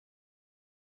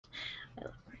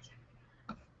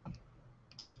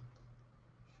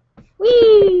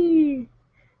Whee!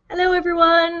 Hello,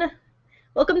 everyone.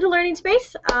 Welcome to Learning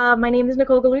Space. My name is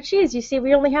Nicole Gallucci. As you see,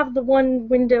 we only have the one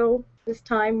window this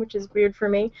time, which is weird for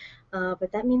me.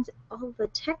 But that means all the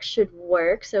text should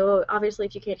work. So obviously,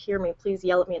 if you can't hear me, please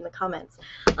yell at me in the comments.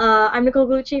 I'm Nicole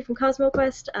Gallucci from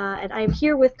CosmoQuest, and I'm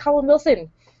here with Colin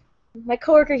Wilson, my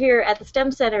coworker here at the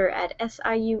STEM Center at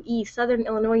SIUE, Southern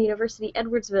Illinois University,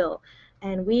 Edwardsville.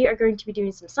 And we are going to be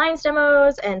doing some science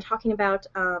demos and talking about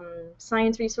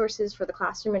science resources for the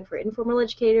classroom and for informal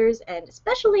educators, and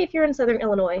especially if you're in Southern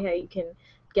Illinois, how you can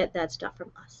get that stuff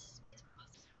from us.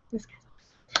 This guy's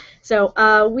awesome.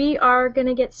 So we are going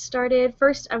to get started.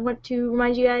 First, I want to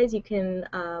remind you guys, you can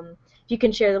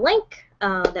share the link.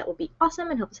 That will be awesome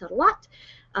and help us out a lot.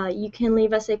 You can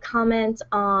leave us a comment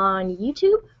on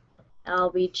YouTube.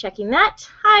 I'll be checking that.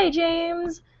 Hi,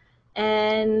 James.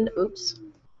 And, oops.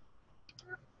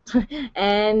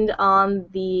 And on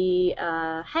the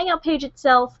Hangout page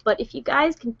itself, but if you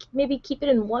guys can maybe keep it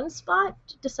in one spot,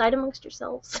 decide amongst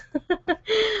yourselves.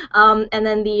 And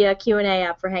then the Q&A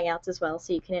app for Hangouts as well,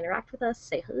 so you can interact with us,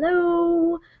 say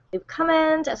hello, leave a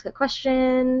comment, ask a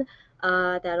question.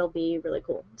 That'll be really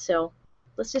cool. So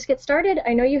let's just get started.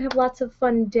 I know you have lots of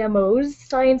fun demos,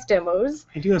 science demos.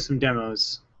 I do have some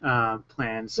demos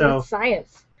planned. So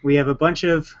science. We have a bunch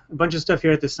of stuff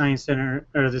here at the Science Center,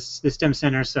 or the STEM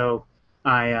Center, so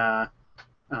I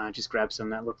just grabbed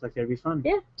some that looked like they'd be fun.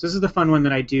 Yeah. So this is the fun one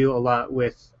that I do a lot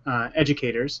with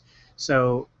educators.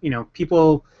 So, you know,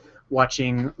 people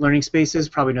watching Learning Spaces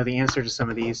probably know the answer to some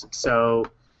of these. So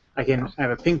I have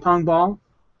a ping pong ball,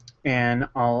 and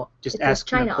I'll just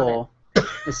ask Nicole.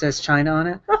 It says China on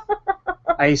it?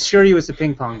 I assure you it's a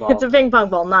ping pong ball. It's a ping pong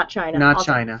ball, not China. Not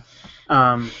China.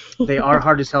 They are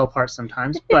hard to tell apart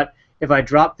sometimes, but if I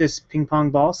drop this ping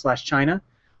pong ball / China,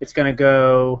 it's going to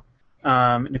go,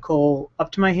 Nicole,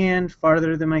 up to my hand,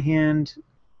 farther than my hand,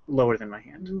 lower than my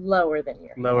hand. Lower than your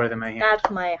hand. Lower than my hand. That's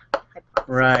my hypothesis.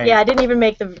 Right. Yeah, I didn't even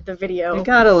make the video. It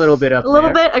got a little bit up there. A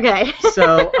little bit? Okay.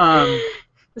 So,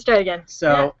 let's try it again.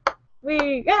 So, yeah.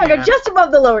 We go just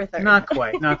above the lower third. Not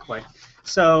quite, not quite.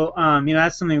 So, you know,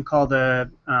 that's something called a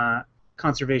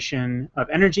conservation of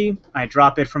energy. I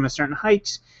drop it from a certain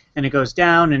height, and it goes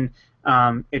down, and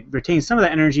it retains some of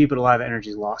the energy, but a lot of the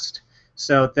energy is lost.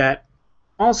 So that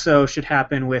also should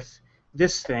happen with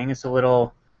this thing. It's a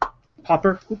little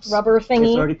popper. Oops. Rubber thingy.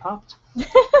 It's already popped.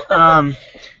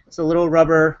 It's a little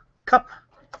rubber cup,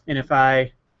 and if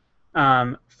I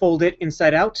fold it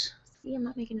inside out. See, I'm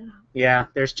not making it out. Yeah,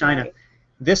 there's China. Right.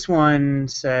 This one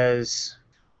says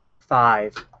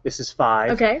 5. This is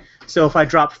 5. Okay. So if I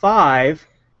drop 5,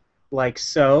 like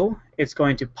so, it's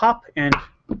going to pop and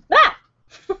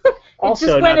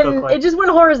also it just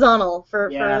went horizontal for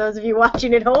those of you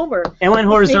watching at home, or it went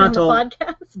horizontal, on the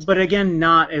podcast. But again,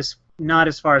 not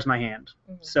as far as my hand.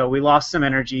 Mm-hmm. So we lost some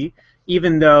energy,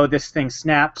 even though this thing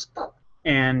snaps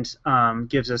and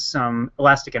gives us some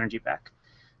elastic energy back.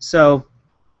 So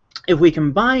if we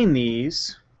combine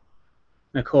these,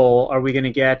 Nicole, are we going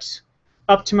to get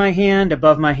up to my hand,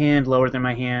 above my hand, lower than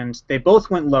my hand? They both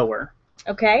went lower.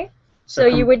 Okay. So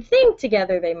you would think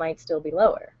together they might still be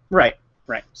lower. Right,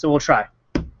 right. So we'll try.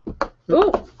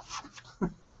 Ooh.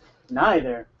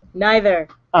 Neither. Neither.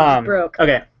 Broke.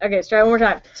 Okay. Okay, let's try one more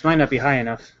time. This might not be high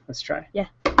enough. Let's try. Yeah.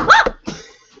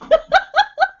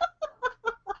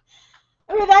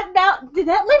 Okay, did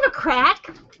that leave a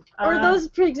crack? Or are those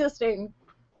pre-existing?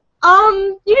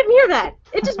 You didn't hear that.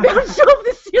 It just bounced off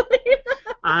the ceiling.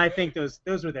 I think those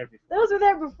were there before. Those were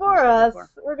there before us.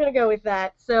 We're gonna go with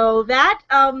that. So that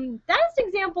is an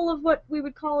example of what we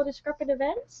would call a discrepant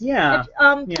event. Yeah.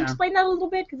 Can you explain that a little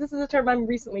bit? Because this is a term I'm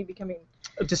recently becoming.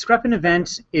 A discrepant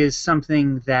event is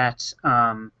something that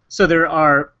so there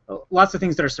are lots of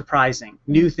things that are surprising,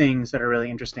 new things that are really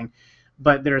interesting,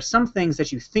 but there are some things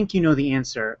that you think you know the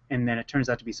answer, and then it turns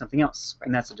out to be something else,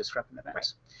 and that's a discrepant event.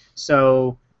 Right.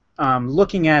 So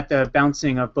looking at the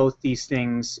bouncing of both these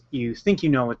things, you think you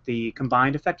know what the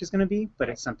combined effect is going to be, but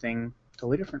it's something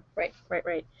totally different. Right, right,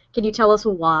 right. Can you tell us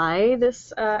why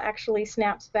this actually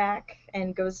snaps back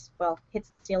and goes, well, hits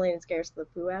the ceiling and scares the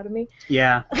poo out of me?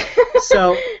 Yeah.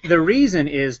 So the reason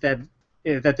is that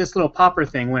this little popper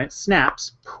thing, when it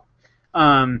snaps,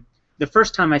 the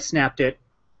first time I snapped it,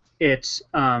 it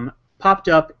popped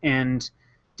up and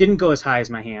didn't go as high as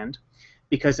my hand,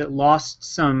 because it lost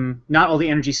some, not all the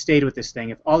energy stayed with this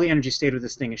thing. If all the energy stayed with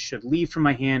this thing, it should leave from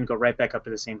my hand, go right back up to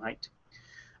the same height.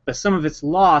 But some of it's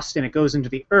lost, and it goes into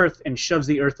the earth and shoves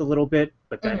the earth a little bit,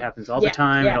 but that happens all the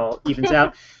time. Yeah. It all evens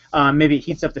out. Maybe it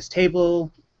heats up this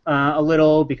table a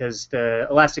little because the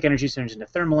elastic energy turns into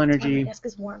thermal energy. My desk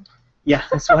is warm. Yeah,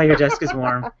 that's why your desk is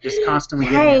warm. Just constantly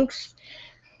getting it. Thanks.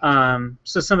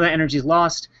 So some of that energy is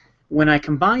lost. When I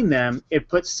combine them, it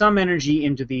puts some energy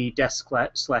into the desk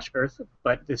slash Earth,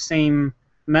 but the same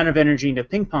amount of energy into a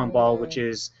ping pong ball, which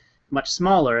is much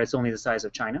smaller. It's only the size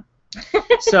of China.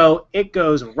 So it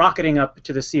goes rocketing up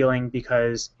to the ceiling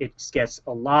because it gets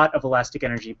a lot of elastic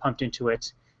energy pumped into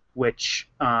it, which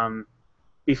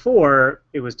before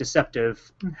it was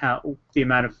deceptive how the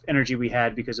amount of energy we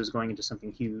had because it was going into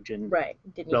something huge and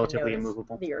Didn't relatively even notice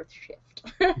immovable. the Earth shift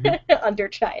under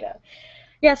China.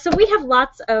 Yeah, so we have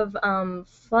lots of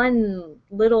fun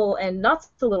little and not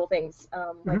so little things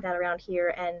like that around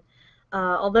here. And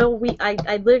although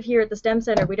I live here at the STEM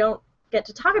Center, we don't get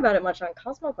to talk about it much on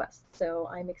CosmoQuest. So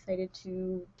I'm excited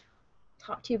to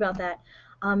talk to you about that.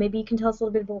 Maybe you can tell us a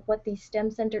little bit about what the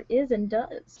STEM Center is and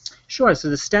does. Sure. So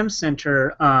the STEM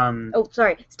Center. Oh,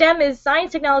 sorry. STEM is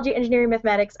science, technology, engineering,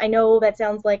 mathematics. I know that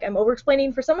sounds like I'm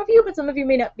over-explaining for some of you, but some of you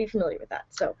may not be familiar with that.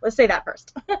 So let's say that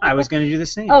first. I was going to do the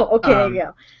same. Oh, okay. There you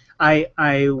go.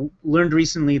 I learned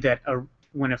recently that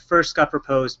when it first got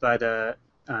proposed by the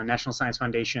National Science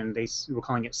Foundation, they were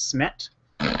calling it SMET,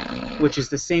 which is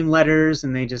the same letters,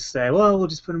 and they just say, well, we'll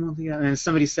just put them all together. And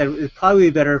somebody said it'd probably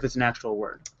be better if it's an actual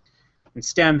word. And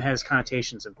STEM has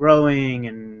connotations of growing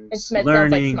and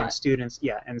learning and students.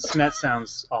 Yeah, and SMET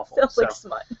sounds awful. Sounds like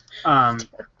smut.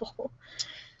 Terrible.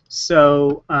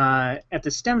 So at the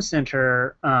STEM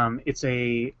Center, it's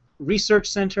a research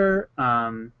center.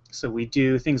 So we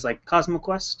do things like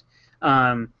CosmoQuest,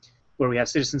 where we have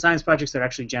citizen science projects that are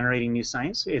actually generating new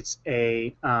science. It's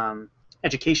a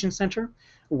education center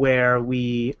where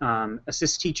we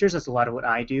assist teachers. That's a lot of what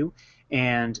I do.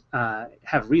 And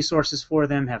have resources for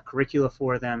them, have curricula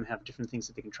for them, have different things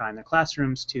that they can try in their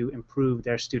classrooms to improve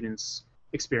their students'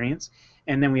 experience.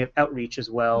 And then we have outreach as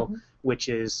well, which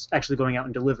is actually going out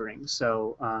and delivering.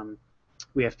 So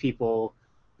we have people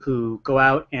who go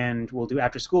out and will do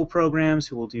after-school programs,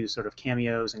 who will do sort of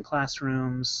cameos in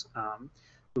classrooms,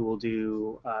 who will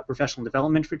do professional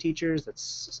development for teachers.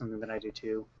 That's something that I do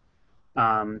too.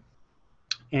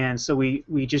 And so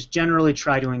we just generally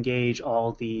try to engage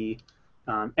all the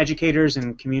educators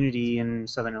and community in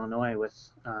Southern Illinois with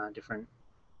different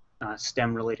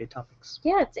STEM-related topics.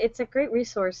 Yeah, it's a great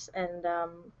resource, and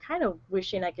kind of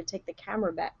wishing I could take the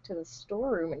camera back to the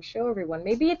storeroom and show everyone.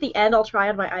 Maybe at the end I'll try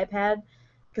on my iPad,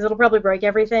 because it'll probably break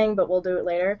everything, but we'll do it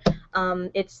later.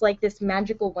 It's like this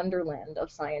magical wonderland of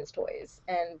science toys,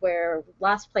 and where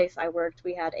last place I worked,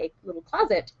 we had a little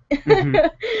closet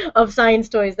of science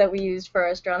toys that we used for our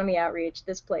astronomy outreach.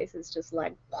 This place is just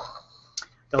like...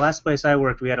 The last place I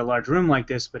worked, we had a large room like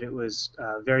this, but it was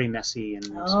very messy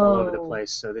and all over the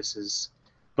place. So this is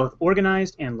both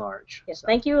organized and large. Yes, so.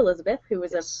 Thank you, Elizabeth, who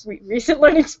was a recent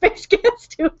Learning Space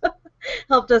guest who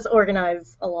helped us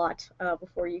organize a lot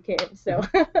before you came. So,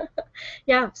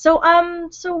 yeah. So why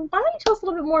don't you tell us a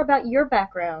little bit more about your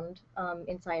background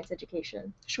in science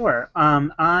education? Sure.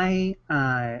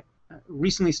 I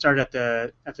recently started at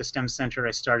the STEM Center.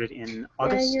 I started in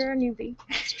August. Yeah, you're a newbie.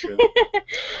 That's true.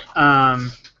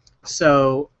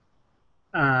 So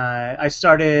I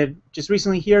started just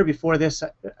recently here. Before this,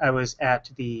 I was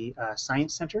at the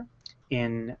Science Center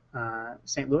in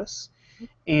St. Louis.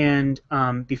 And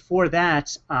before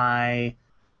that, I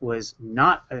was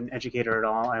not an educator at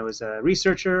all. I was a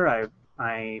researcher.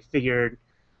 I figured,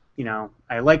 you know,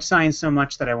 I liked science so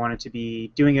much that I wanted to be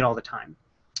doing it all the time.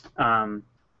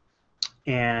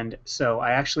 And so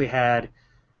I actually had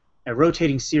a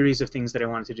rotating series of things that I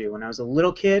wanted to do. When I was a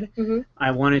little kid, I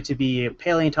wanted to be a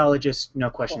paleontologist, no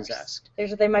questions asked.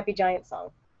 They might be giant song.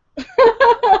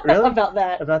 Really? About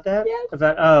that. About that? Yes.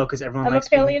 Because everyone likes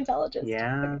I'm a paleontologist.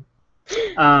 Yeah.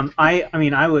 I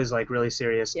mean, I was like really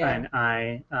serious, and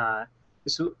I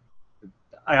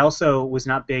also was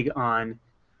not big on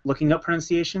looking up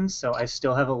pronunciations, so I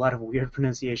still have a lot of weird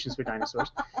pronunciations for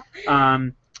dinosaurs.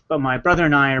 But my brother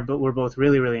and I we're both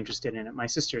really, really interested in it. My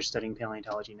sister's studying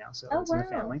paleontology now, so it's in the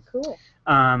family. Cool.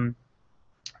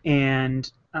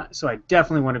 So I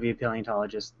definitely want to be a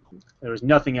paleontologist. There was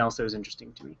nothing else that was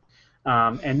interesting to me.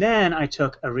 And then I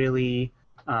took a really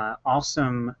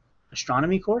awesome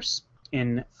astronomy course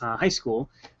in high school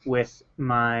with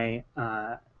my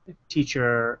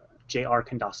teacher, J.R.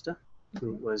 Kandasta,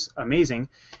 who was amazing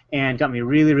and got me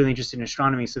really, really interested in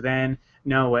astronomy. So then,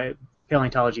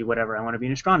 paleontology, whatever, I want to be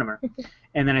an astronomer.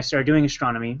 And then I started doing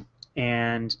astronomy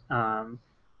and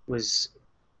was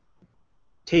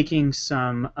taking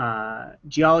some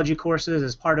geology courses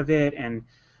as part of it, and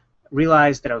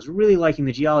realized that I was really liking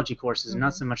the geology courses and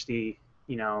not so much the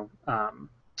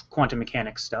quantum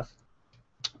mechanics stuff,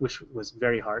 which was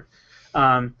very hard.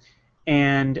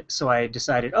 And so I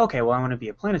decided, okay, well, I want to be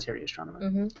a planetary astronomer.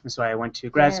 And so I went to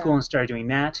grad school and started doing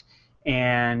that,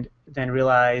 and then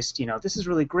realized, this is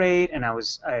really great. And I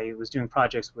was doing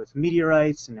projects with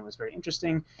meteorites, and it was very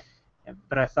interesting.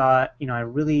 But I thought, I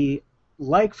really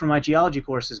like, from my geology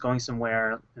courses, going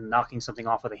somewhere and knocking something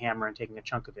off with a hammer and taking a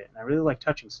chunk of it. And I really like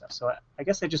touching stuff. So I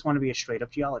guess I just want to be a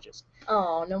straight-up geologist.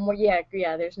 Oh, no more. Yeah.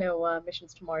 There's no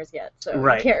missions to Mars yet, so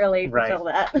you can't really fulfill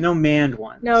that. No manned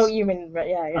ones. No human.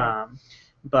 Yeah.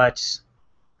 But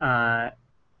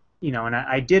and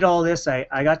I did all this.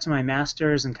 I got to my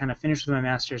master's and kind of finished with my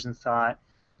master's and thought,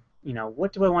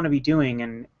 what do I want to be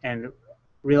doing? And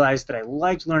realized that I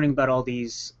liked learning about all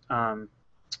these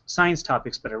science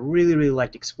topics, but I really, really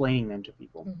liked explaining them to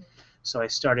people. So I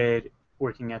started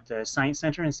working at the Science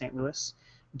Center in St. Louis,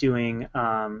 doing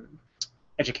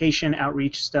education,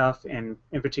 outreach stuff, and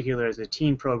in particular there's a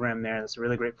teen program there. That's a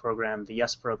really great program, the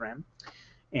YES program.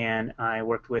 And I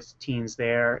worked with teens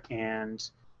there and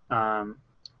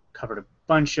covered a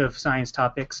bunch of science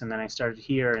topics, and then I started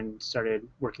here and started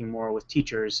working more with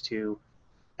teachers to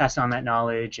pass on that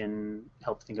knowledge and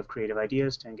help think of creative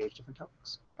ideas to engage different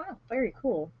topics. Wow, very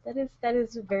cool. That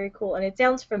is very cool, and it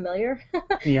sounds familiar.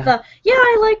 Yeah.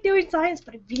 I like doing science,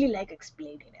 but I really like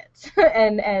explaining it,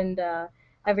 and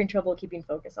having trouble keeping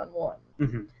focus on one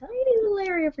tiny little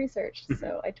area of research.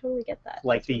 So I totally get that.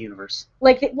 Like the universe.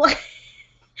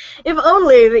 If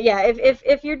only that. Yeah.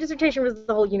 If your dissertation was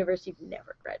the whole universe, you'd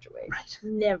never graduate. Right.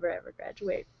 Never ever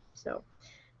graduate. So.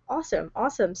 Awesome.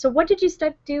 So what did you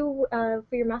do for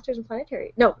your master's in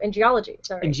planetary? No, in geology,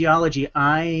 sorry. In geology,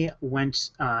 I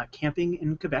went camping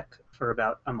in Quebec for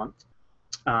about a month,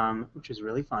 which was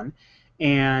really fun,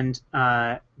 and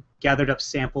gathered up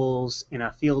samples in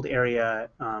a field area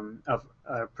of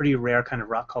a pretty rare kind of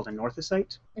rock called a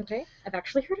northicite. Okay, I've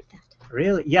actually heard of that.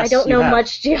 Really? Yes. I don't know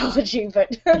much geology,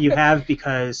 but... You have,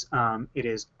 because it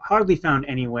is hardly found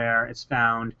anywhere. It's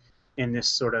found in this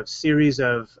sort of series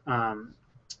of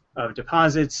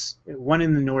deposits, one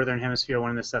in the northern hemisphere, one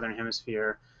in the southern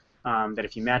hemisphere, that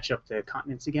if you match up the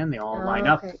continents again, they all line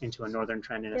up into a northern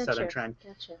trend and a southern trend.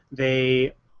 Gotcha.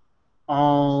 They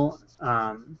all,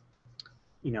 there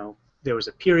was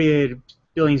a period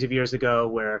billions of years ago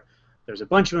where there was a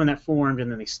bunch of them that formed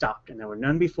and then they stopped, and there were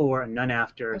none before and none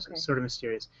after, so it's sort of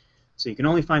mysterious. So you can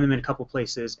only find them in a couple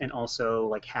places, and also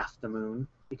like half the moon,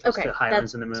 because the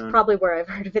highlands of the moon. That's probably where I've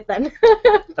heard of it then.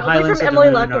 The highlands of the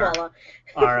moon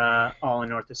are all in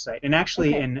northicite. And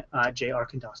actually in Jay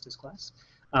Arkandosta's class,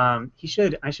 I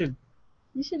should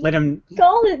let him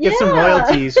get some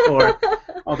royalties for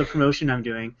all the promotion I'm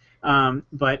doing.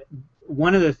 But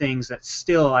one of the things that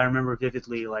still I remember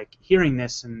vividly, like hearing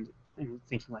this and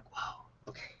thinking like, wow,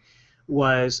 okay,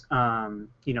 was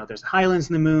there's highlands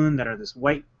in the moon that are this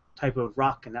white type of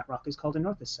rock, and that rock is called a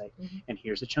northicite. And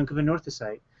here's a chunk of a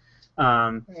northicite.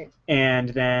 And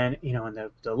then, in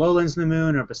the lowlands of the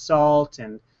moon are basalt,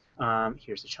 and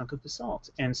here's a chunk of basalt.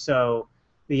 And so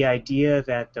the idea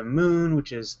that the moon,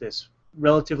 which is this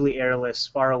relatively airless,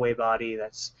 faraway body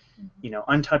that's,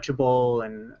 untouchable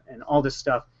and all this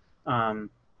stuff,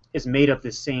 is made of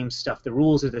the same stuff. The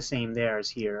rules are the same there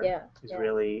as here. Is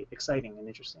really exciting and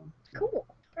interesting. Cool.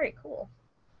 Very cool.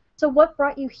 So what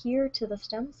brought you here to the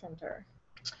STEM Center?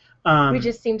 We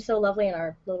just seemed so lovely in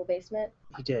our little basement.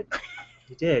 He did.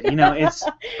 It's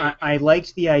I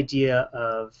liked the idea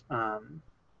of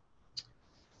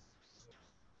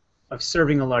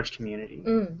serving a large community.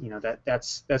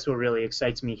 That's what really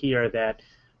excites me here. That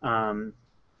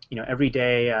every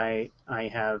day I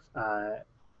have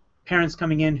parents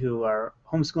coming in who are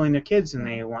homeschooling their kids, and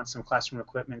they want some classroom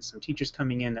equipment. Some teachers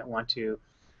coming in that want to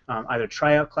either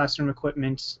try out classroom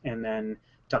equipment and then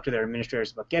talk to their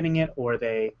administrators about getting it, or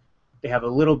they have a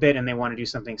little bit and they want to do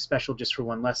something special just for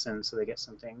one lesson, so they get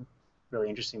something really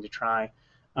interesting to try.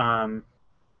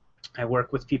 I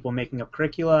work with people making up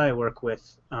curricula. I work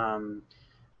with middle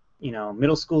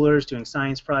schoolers doing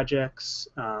science projects.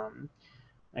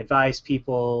 Advise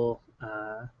people,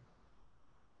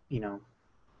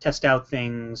 test out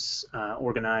things,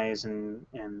 organize, and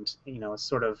it's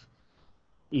sort of,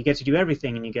 you get to do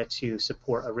everything, and you get to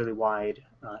support a really wide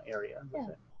area with it.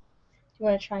 Do you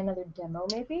want to try another demo,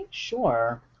 maybe?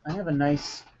 Sure. I have a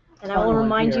nice. And I will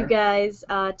remind you guys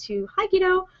hi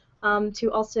Guido,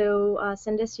 to also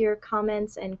send us your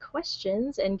comments and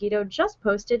questions. And Guido just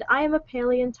posted, "I am a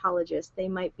paleontologist. They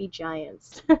might be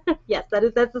giants." Yes,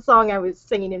 that's the song I was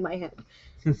singing in my head.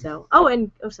 So,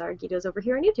 sorry, Guido's over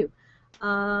here on YouTube.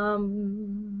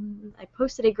 I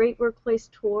posted a great workplace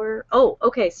tour. Oh,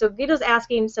 okay. So Guido's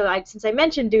asking. So since I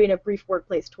mentioned doing a brief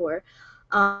workplace tour,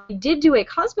 I did do a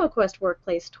CosmoQuest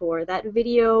workplace tour. That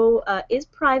video is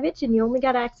private, and you only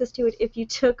got access to it if you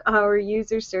took our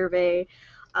user survey,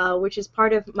 which is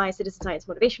part of my citizen science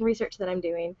motivation research that I'm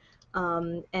doing.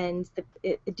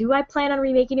 Do I plan on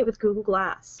remaking it with Google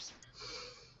Glass?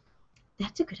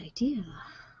 That's a good idea.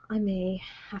 I may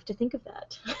have to think of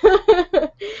that,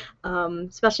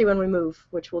 especially when we move,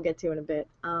 which we'll get to in a bit.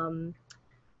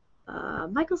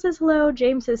 Michael says hello.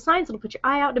 James says science will put your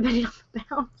eye out depending on the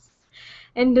bounce.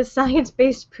 And does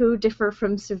science-based poo differ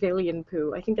from civilian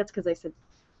poo? I think that's because I said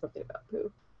something about poo.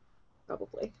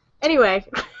 Probably. Anyway.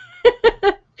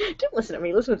 Don't listen to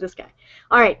me. Listen to this guy.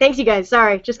 All right. Thanks, you guys.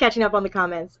 Sorry. Just catching up on the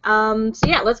comments. So,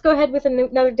 yeah, let's go ahead with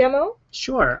another demo.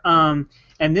 Sure. And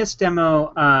this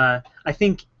demo, I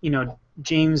think,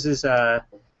 James's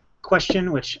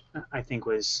question, which I think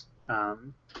was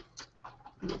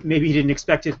maybe he didn't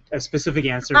expect a specific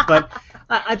answer, but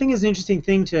I think it's an interesting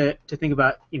thing to think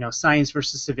about, science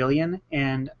versus civilian.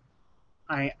 And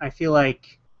I feel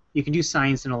like you can do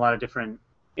science in a lot of different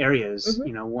areas.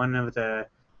 Mm-hmm. One of the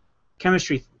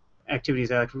chemistry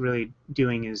activities I like really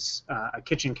doing is a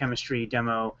kitchen chemistry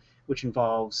demo, which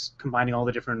involves combining all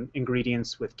the different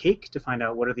ingredients with cake to find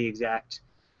out what are the exact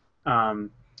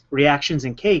reactions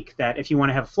in cake that if you want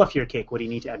to have a fluffier cake, what do you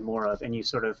need to add more of? And you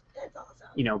sort of, That's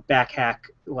awesome. back hack,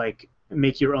 like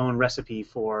make your own recipe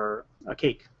for a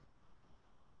cake.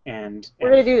 And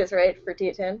We're going to do this, right, for Tea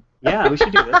at 10? Yeah, we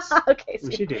should do this. Okay.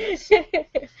 We should do this.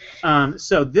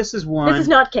 So this is one. This is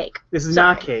not cake. This is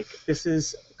not cake. This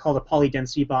is called a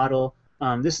polydensity bottle.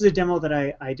 This is a demo that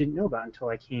I didn't know about until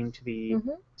I came to the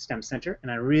STEM Center, and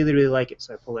I really, really like it,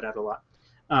 so I pull it out a lot.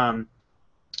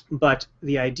 But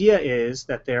the idea is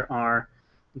that there are,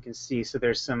 you can see, so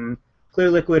there's some clear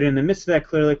liquid. In the midst of that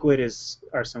clear liquid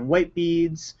are some white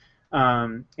beads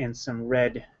and some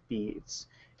red beads.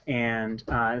 And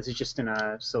this is just in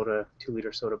a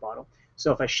 2-liter soda bottle.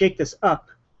 So if I shake this up,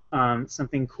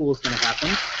 something cool is going to happen.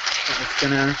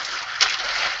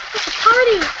 It's a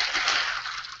party!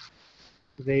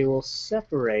 They will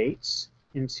separate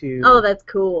into that's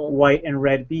cool. white and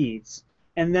red beads.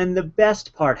 And then the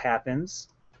best part happens.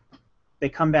 They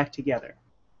come back together.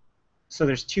 So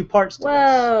there's two parts to this.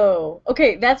 Whoa.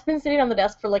 Okay, that's been sitting on the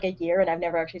desk for like a year, and I've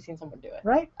never actually seen someone do it.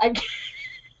 Right?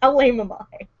 How lame am I?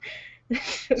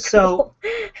 So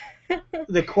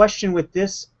the question with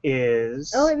this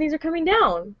is... Oh, and these are coming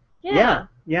down. Yeah.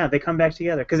 Yeah, they come back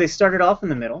together. Because they started off in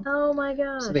the middle. Oh my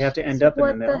gosh. So they have to end up in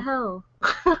the middle. What the hell?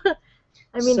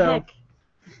 I mean, heck.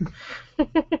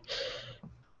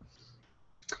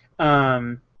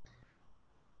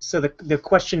 So the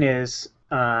question is,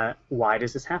 why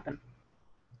does this happen?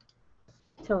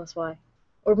 Tell us why.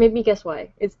 Or make me guess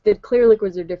why. It's the clear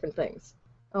liquids are different things.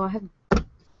 Oh,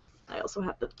 I also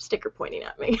have the sticker pointing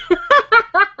at me.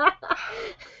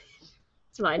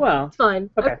 It's fine. Well, it's fine.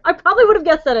 Okay. I probably would have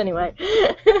guessed that anyway.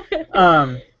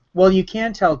 Well, you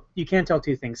can tell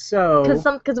two things. So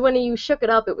because when you shook it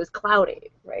up, it was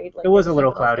cloudy, right? Like it was a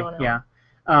little cloudy. Yeah.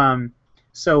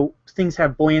 So things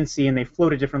have buoyancy and they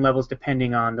float at different levels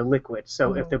depending on the liquid.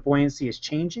 So if the buoyancy is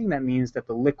changing, that means that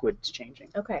the liquid's changing.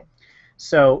 Okay.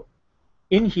 So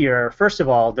in here, first of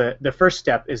all, the first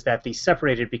step is that they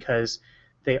separated because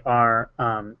they are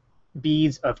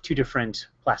beads of two different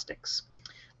plastics.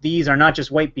 These are not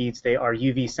just white beads, they are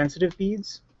UV sensitive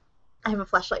beads. I have a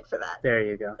flashlight for that. There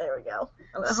you go. There we go.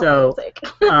 So,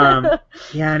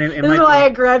 yeah, and it this is why I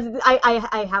grabbed.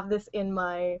 I have this in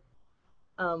my.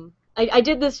 I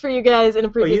did this for you guys in a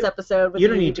previous episode. With you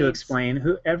don't need UV to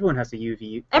explain. Everyone has a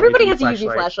UV. Everybody has a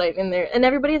UV flashlight in there, and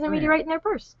everybody has a meteorite in their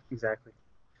purse. Exactly.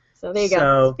 So there you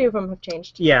go. A few of them have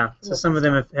changed. Yeah. So some of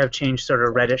them have changed sort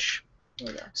of reddish.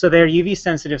 So they're UV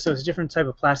sensitive, so it's a different type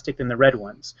of plastic than the red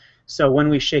ones. So when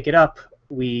we shake it up,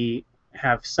 we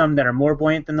have some that are more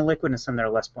buoyant than the liquid and some that are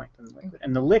less buoyant than the liquid.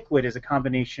 And the liquid is a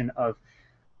combination of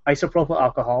isopropyl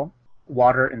alcohol,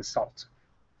 water, and salt.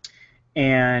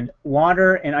 And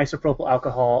water and isopropyl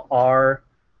alcohol are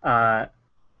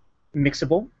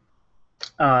mixable.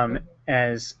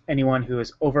 As anyone who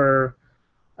is over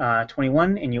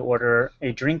 21 and you order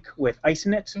a drink with ice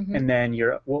in it, and then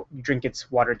your drink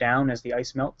gets watered down as the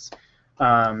ice melts,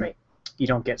 you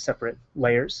don't get separate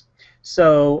layers.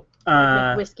 So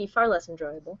whiskey far less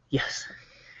enjoyable. Yes.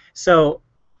 So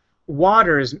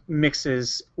water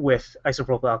mixes with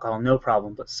isopropyl alcohol, no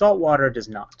problem, but salt water does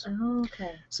not. Oh,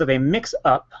 okay. So they mix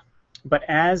up, but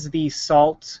as the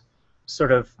salt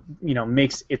sort of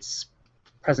makes its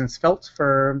presence felt,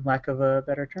 for lack of a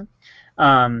better term,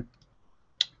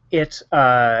 it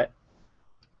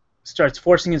starts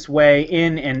forcing its way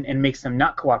in and makes them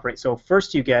not cooperate. So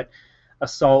first you get a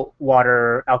salt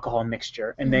water alcohol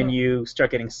mixture, and then Mhm. you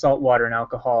start getting salt water and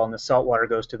alcohol, and the salt water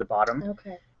goes to the bottom.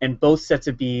 Okay. And both sets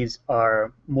of beads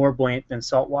are more buoyant than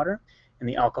salt water, and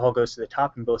the alcohol goes to the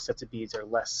top, and both sets of beads are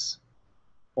less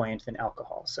buoyant than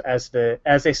alcohol. So as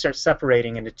they start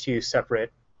separating into two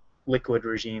separate liquid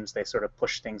regimes, they sort of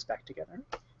push things back together.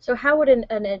 So how would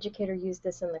an educator use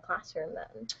this in the classroom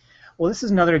then? Well, this is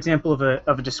another example of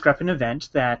a discrepant event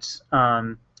that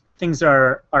things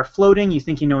are floating. You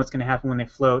think you know what's going to happen when they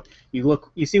float.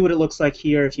 You see what it looks like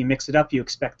here. If you mix it up, you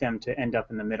expect them to end up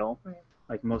in the middle, Right.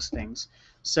 like most things.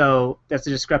 So that's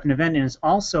a discrepant event, and it's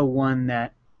also one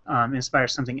that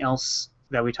inspires something else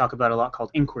that we talk about a lot called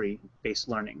inquiry-based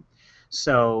learning.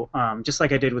 So just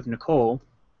like I did with Nicole,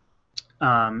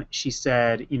 she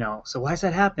said, so why does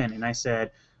that happen? And I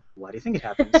said, why do you think it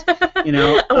happens?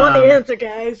 I want the answer,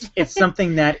 guys. It's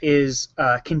something that is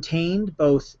contained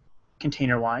both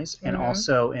container-wise and Mhm.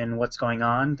 also in what's going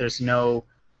on. There's no,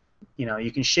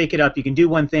 you can shake it up, you can do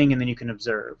one thing, and then you can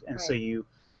observe. And so Right. you,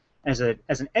 as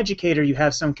an educator, you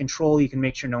have some control. You can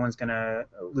make sure no one's going to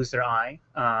lose their eye.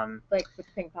 Like with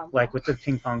the ping pong ball. Like with the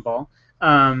ping pong ball.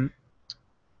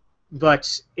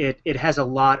 But it has a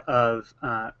lot of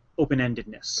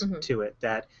open-endedness Mhm. to it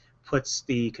that puts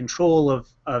the control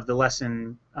of the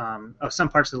lesson, of some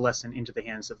parts of the lesson, into the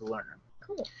hands of the learner.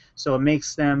 Cool. So it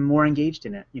makes them more engaged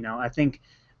in it. I think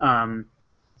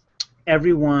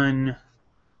everyone,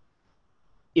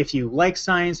 if you like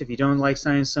science, if you don't like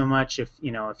science so much, if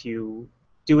you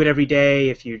do it every day,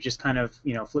 if you just kind of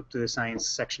flip to the science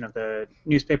section of the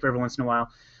newspaper every once in a while,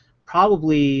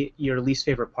 probably your least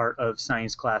favorite part of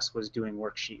science class was doing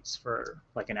worksheets for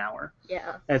like an hour.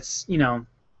 Yeah. That's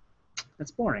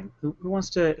that's boring. Who wants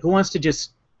to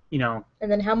just And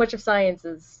then how much of science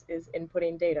is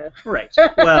inputting data? Right.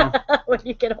 Well, when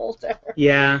you get older.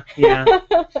 yeah.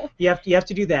 You have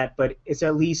to do that, but it's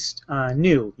at least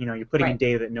new. You're putting in Right.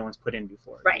 data that no one's put in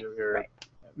before. Right. You're Right.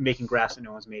 making graphs that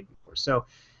no one's made before. So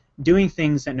doing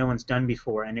things that no one's done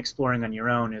before and exploring on your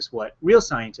own is what real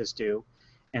scientists do.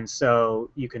 And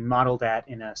so you can model that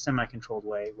in a semi-controlled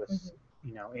way with,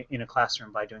 in a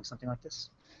classroom by doing something like this.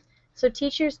 So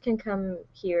teachers can come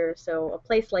here, so a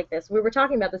place like this. We were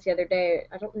talking about this the other day.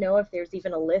 I don't know if there's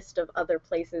even a list of other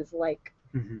places like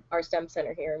our STEM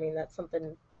center here. I mean, that's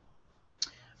something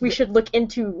we should look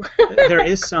into. There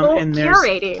is some, and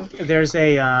curating. There's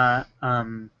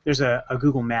a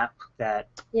Google map that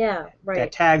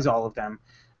that tags all of them,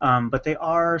 but they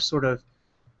are sort of.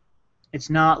 It's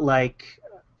not like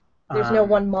there's no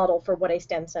one model for what a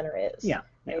STEM center is. Yeah.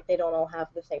 Right? They don't all have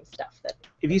the same stuff.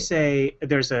 If you say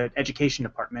there's an education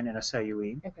department in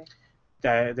SIUE, okay.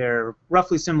 that they're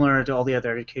roughly similar to all the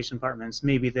other education departments.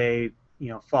 Maybe they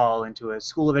fall into a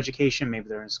school of education. Maybe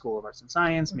they're in a school of arts and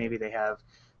science. Maybe they have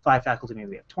 5 faculty.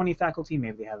 Maybe they have 20 faculty.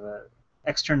 Maybe they have an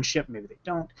externship. Maybe they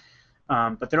don't.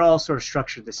 But they're all sort of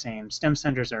structured the same. STEM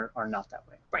centers are not that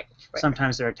way. Right.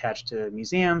 Sometimes they're attached to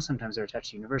museums. Sometimes they're attached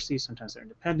to universities. Sometimes they're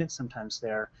independent. Sometimes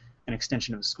they're an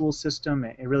extension of a school system.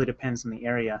 It really depends on the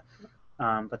area.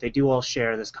 But they do all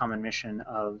share this common mission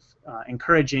of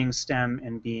encouraging STEM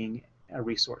and being a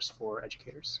resource for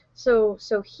educators. So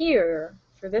here,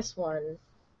 for this one,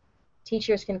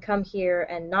 teachers can come here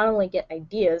and not only get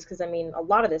ideas, because I mean, a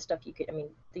lot of this stuff the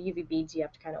UV beads you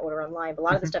have to kind of order online, but a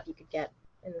lot of the stuff you could get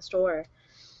in the store.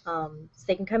 So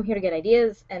they can come here to get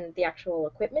ideas and the actual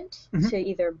equipment to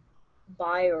either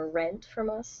buy or rent from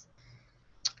us.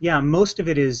 Yeah, most of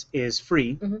it is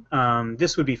free.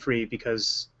 This would be free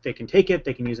because they can take it,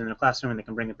 they can use it in the classroom, and they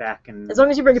can bring it back. And as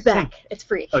long as you bring it back, it's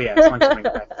free. Oh yeah, as long as you bring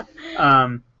it back.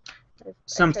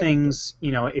 Some things,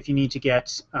 if you need to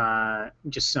get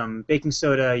just some baking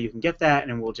soda, you can get that,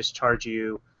 and we'll just charge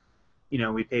you.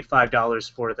 We paid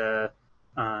 $5 for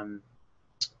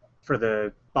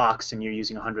the box, and you're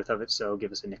using 1/100th of it, so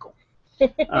give us a nickel.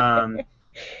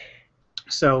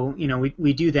 So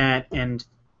we do that, and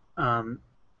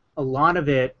a lot of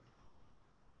it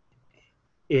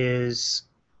is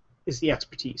the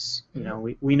expertise.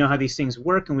 We know how these things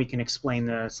work, and we can explain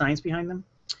the science behind them.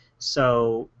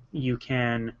 So you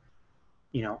can,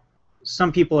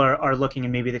 some people are looking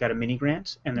and maybe they got a mini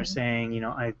grant and they're saying,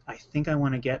 I think I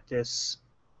want to get this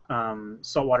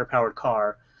saltwater powered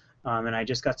car, and I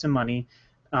just got some money,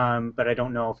 but I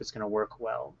don't know if it's going to work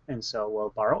well. And so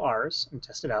we'll borrow ours and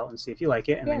test it out and see if you like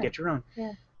it, and then get your own.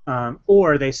 Yeah.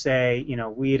 Or they say,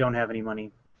 we don't have any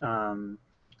money,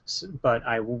 but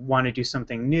I want to do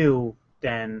something new.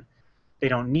 Then they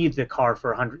don't need the car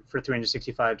for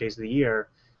 365 days of the year.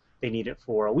 They need it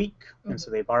for a week, and so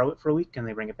they borrow it for a week, and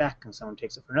they bring it back, and someone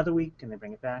takes it for another week, and they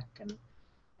bring it back, and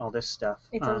all this stuff.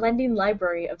 It's a lending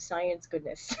library of science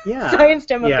goodness. Yeah. Science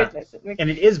demo Yeah. goodness. And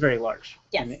it is very large.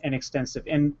 Yes. And extensive.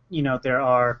 And, there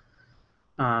are,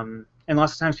 and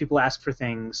lots of times people ask for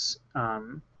things,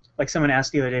 like someone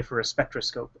asked the other day for a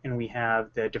spectroscope, and we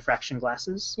have the diffraction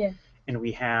glasses. Yeah. And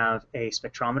we have a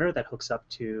spectrometer that hooks up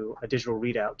to a digital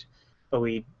readout. But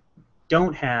we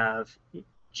don't have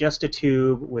just a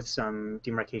tube with some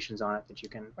demarcations on it that you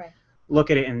can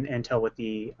look at it and tell what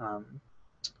the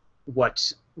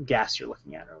what gas you're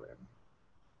looking at or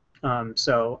whatever.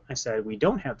 So I said we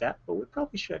don't have that, but we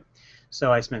probably should.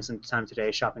 So I spent some time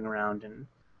today shopping around and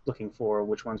looking for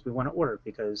which ones we want to order,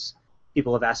 because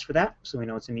people have asked for that, so we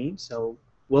know it's a need. So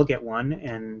we'll get one,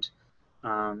 and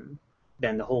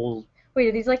then the whole... Wait,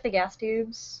 are these like the gas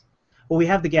tubes? Well, we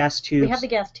have the gas tubes. We have the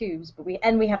gas tubes, but we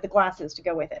have the glasses to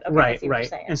go with it. Okay, right, I see what right. you're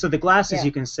saying. And so the glasses,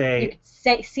 you can say... You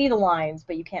can see the lines,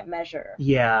 but you can't measure.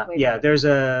 Yeah, yeah. There's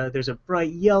a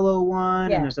bright yellow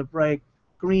one, and there's a bright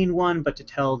green one, but to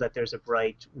tell that there's a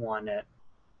bright one at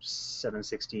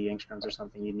 760 angstroms or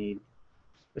something, you need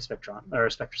a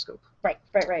spectroscope. Right,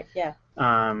 yeah.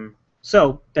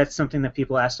 So that's something that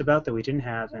people asked about that we didn't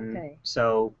have, and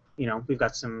so we've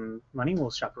got some money.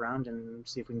 We'll shop around and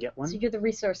see if we can get one. So you're the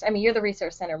resource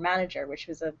center manager, which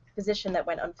was a position that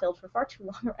went unfilled for far too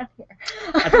long around here.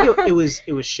 I think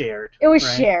it was shared. It was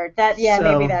shared.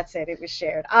 Maybe that's it. It was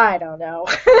shared. I don't know.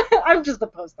 I'm just the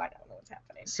post. I don't know what's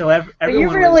happening. So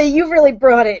everyone you really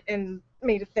brought it and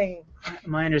made a thing.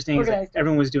 My understanding is that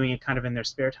everyone was doing it kind of in their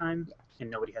spare time, and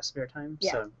nobody has spare time.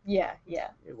 Yeah. So yeah.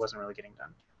 It wasn't really getting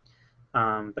done.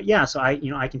 But yeah, so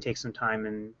I can take some time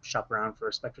and shop around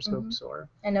for spectroscopes or...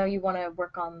 I know you want to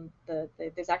work on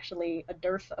there's actually a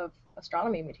dearth of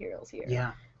astronomy materials here.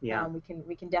 Yeah.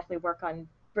 We can definitely work on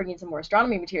bringing some more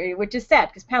astronomy material, which is sad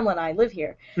because Pamela and I live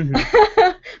here.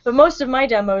 Mm-hmm. But most of my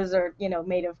demos are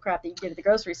made of crap that you get at the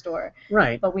grocery store.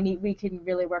 Right. But we can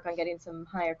really work on getting some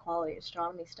higher quality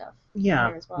astronomy stuff. Yeah.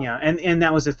 Here as well. Yeah. And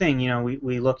that was the thing.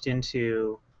 We looked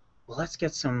into... Well, let's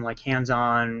get some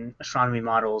hands-on astronomy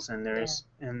models, and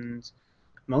and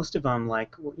most of them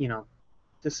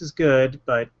this is good,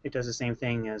 but it does the same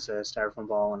thing as a styrofoam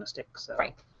ball and a stick. So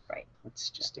right. Let's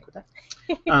just stick with that.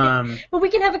 But we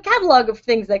can have a catalog of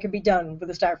things that can be done with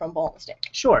a styrofoam ball and a stick.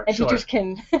 Sure. And teachers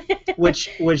can. which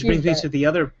brings me to the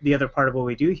other part of what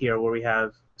we do here, where we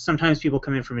have sometimes people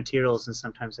come in for materials and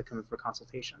sometimes they come in for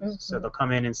consultations. Mm-hmm. So they'll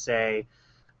come in and say,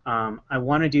 I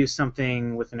want to do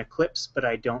something with an eclipse, but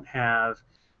I don't have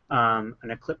an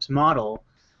eclipse model.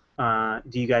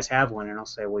 Do you guys have one? And I'll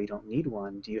say, well, you don't need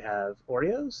one. Do you have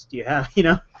Oreos? Do you have,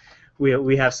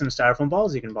 we have some styrofoam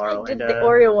balls you can borrow. I did the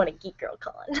Oreo one at Geek Girl,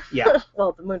 Colin. Yeah.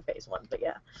 Well, the moon phase one, but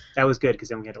yeah. That was good because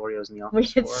then we had Oreos in the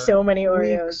office. We had so many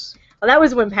Oreos. Weeks. Well, that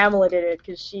was when Pamela did it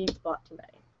because she bought too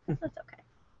many. That's okay.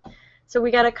 So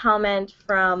we got a comment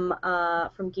from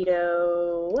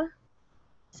Guido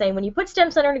saying, when you put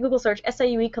STEM Center into Google search,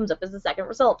 SIUE comes up as the second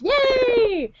result.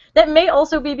 Yay! That may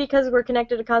also be because we're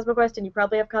connected to CosmoQuest, and you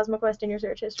probably have CosmoQuest in your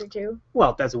search history too.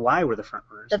 Well, that's why we're the front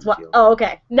runners. That's why. Oh,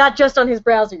 okay. Not just on his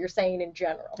browser. You're saying in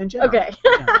general. In general. Okay.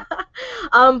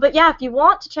 But yeah, if you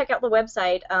want to check out the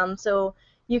website, so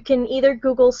you can either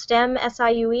Google STEM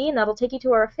SIUE, and that'll take you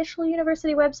to our official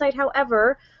university website.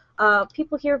 However,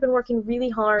 people here have been working really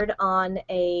hard on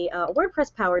a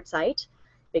WordPress-powered site.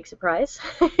 Big surprise.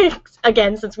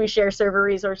 Again, since we share server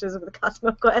resources with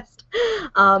CosmoQuest.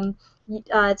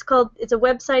 It's a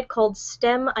website called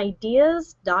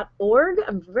stemideas.org.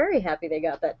 I'm very happy they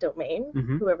got that domain,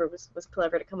 whoever was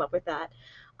clever to come up with that.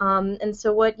 And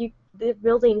so what the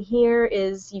building here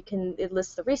is it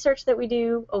lists the research that we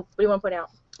do. Oh, what do you want to point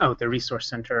out? Oh, the Resource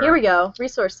Center. Here we go,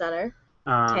 Resource Center,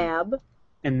 tab.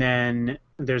 And then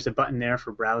there's a button there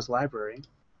for Browse Library.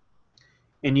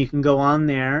 And you can go on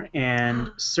there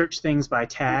and search things by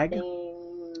tag.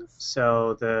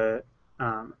 So the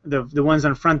ones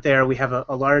on front there, we have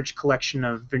a large collection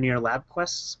of Vernier Lab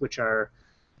Quests, which are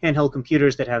handheld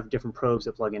computers that have different probes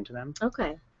that plug into them.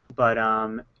 Okay. But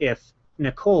if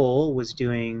Nicole was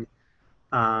doing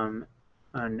an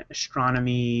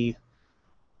astronomy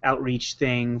outreach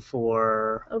thing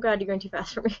for... Oh God, you're going too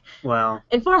fast for me. Well...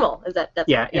 Informal, is that... That's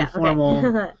yeah, right.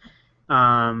 informal.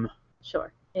 Okay.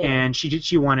 Sure. Yeah. And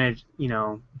she wanted,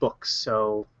 books,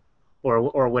 so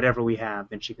or whatever we have,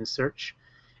 then she can search.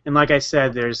 And like I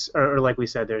said, like we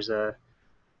said, there's a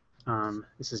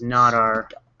this is not our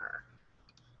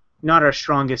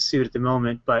strongest suit at the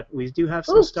moment, but we do have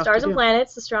some stuff Stars to and do.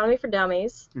 Planets, Astronomy for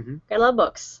Dummies. Mm-hmm. I love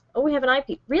books. Oh, we have an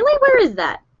eyepiece. Really? Where is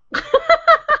that?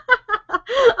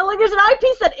 Oh, like there's an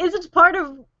eyepiece that isn't part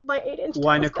of my 8-inch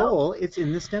Why, telescope. Nicole? It's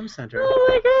in the STEM Center. Oh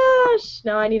my gosh!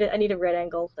 No, I need a red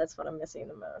angle. That's what I'm missing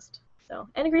the most. So,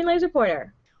 and a green laser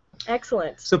pointer.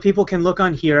 Excellent. So people can look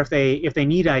on here if they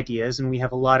need ideas, and we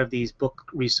have a lot of these book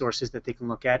resources that they can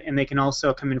look at, and they can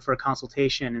also come in for a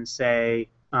consultation and say,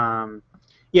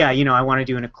 yeah, I want to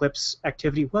do an eclipse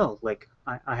activity. Well, like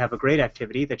I have a great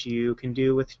activity that you can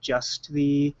do with just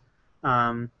the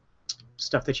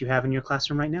stuff that you have in your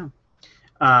classroom right now.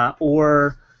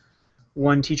 Or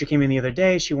one teacher came in the other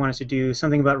day, she wanted to do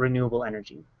something about renewable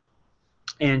energy.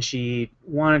 And she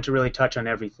wanted to really touch on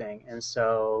everything. And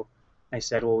so I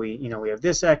said, well, we have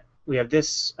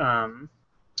this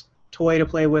toy to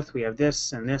play with, we have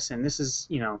this, and this is,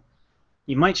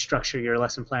 you might structure your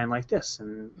lesson plan like this.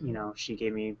 And, she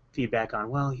gave me feedback on,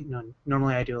 well,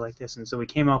 normally I do it like this. And so we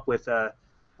came up with a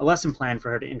lesson plan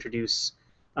for her to introduce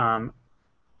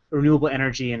renewable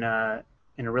energy in a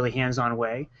really hands-on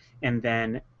way, and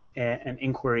then an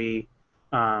inquiry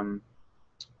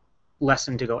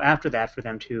lesson to go after that for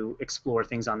them to explore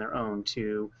things on their own,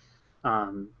 to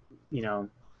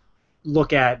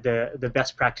look at the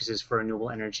best practices for renewable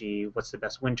energy. What's the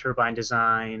best wind turbine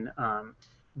design?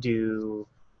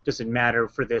 Does it matter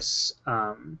for this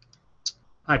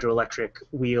hydroelectric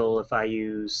wheel if I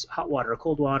use hot water or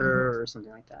cold water or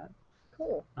something like that?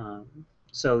 Cool.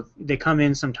 So they come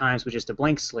in sometimes with just a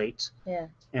blank slate, yeah,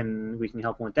 and we can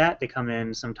help them with that. They come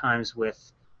in sometimes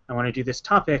with, I want to do this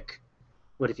topic,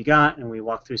 what have you got? And we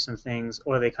walk through some things.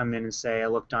 Or they come in and say, I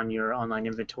looked on your online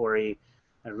inventory,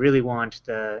 I really want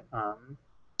the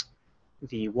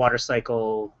water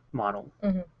cycle model.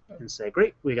 Mm-hmm. And say,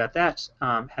 great, we got that.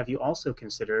 Have you also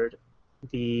considered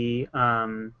the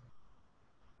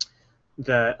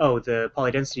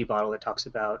polydensity model that talks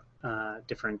about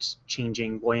different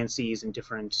changing buoyancies and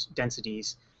different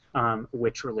densities,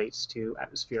 which relates to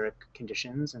atmospheric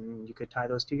conditions, and you could tie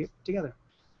those two together.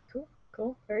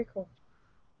 Cool, very cool.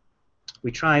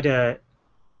 We try to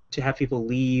have people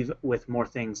leave with more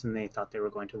things than they thought they were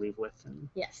going to leave with. And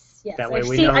yes. That way I've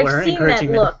we seen, know I've we're seen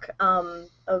encouraging that them. Look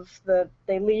of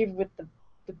they leave with the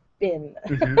bin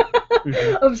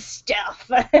Mm-hmm. of stuff,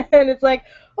 and it's like,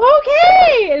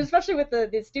 okay, and especially with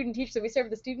the student teachers. So we serve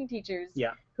the student teachers,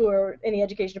 yeah, who are in the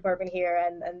education department here,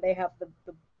 and they have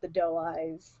the doe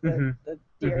eyes, the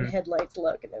deer in headlights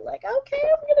look, and they're like, okay,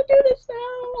 I'm gonna do this now.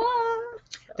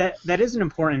 So. That is an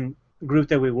important group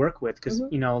that we work with, because a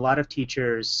lot of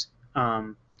teachers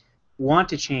want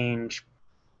to change,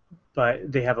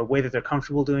 but they have a way that they're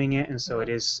comfortable doing it, and so it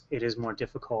is more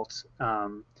difficult.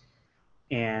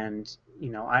 And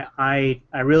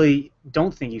I really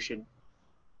don't think you should.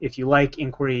 If you like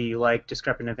inquiry, you like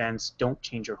discrepant events, don't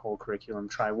change your whole curriculum.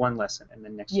 Try one lesson, and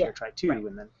then next year try two, right.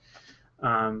 And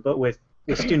then. But with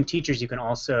student teachers, you can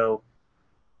also,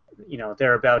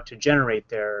 they're about to generate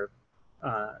their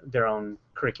own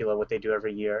curricula, what they do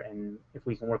every year, and if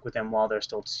we can work with them while they're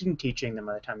still student teaching, then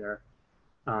by the time they're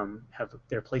have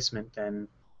their placement, then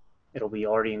it'll be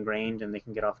already ingrained, and they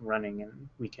can get off and running, and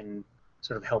we can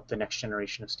sort of help the next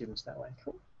generation of students that way.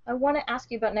 Cool. I want to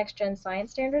ask you about next gen science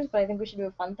standards, but I think we should do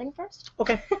a fun thing first.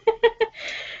 Okay.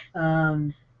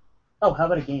 How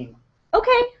about a game?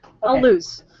 Okay. I'll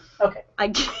lose. Okay. I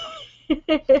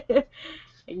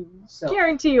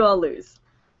guarantee you I'll lose.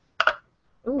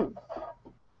 Ooh.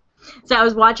 So I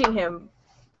was watching him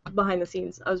behind the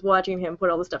scenes. I was watching him put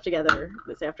all the stuff together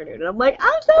this afternoon, and I'm like,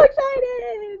 I'm so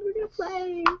excited! We're gonna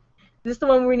play. Is this the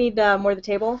one where we need more of the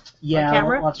table? Yeah, on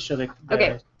camera? We'll have to show the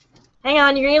Okay. Hang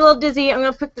on, you're gonna get a little dizzy. I'm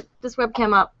gonna put this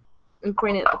webcam up and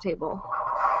point it at the table.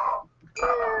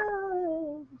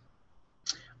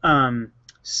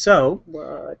 So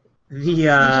what?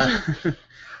 The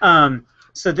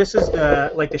so this is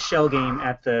the shell game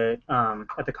at the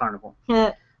carnival.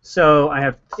 So I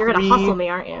have three. You're gonna hustle me,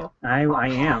 aren't you? I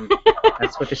am.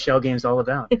 That's what the shell game's all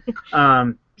about. Be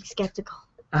skeptical.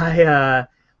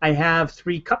 I have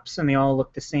 3 cups, and they all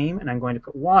look the same, and I'm going to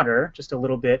put water, just a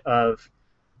little bit of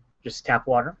just tap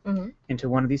water, into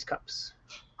one of these cups.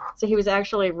 So he was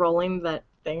actually rolling that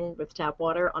thing with tap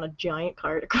water on a giant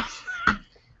cart across.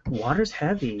 Water's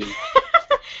heavy.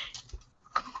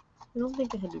 I don't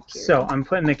think it had to be cured. So I'm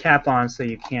putting the cap on so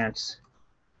you can't.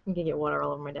 I'm gonna get water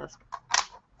all over my desk.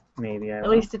 Maybe At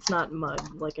least it's not mud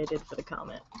like I did for the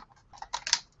comment.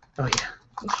 Oh yeah.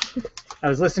 I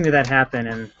was listening to that happen,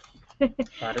 and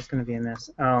thought it's gonna be a mess.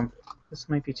 This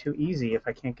might be too easy if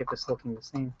I can't get this looking the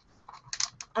same.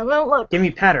 I won't look. Give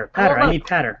me patter. I need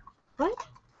patter. What?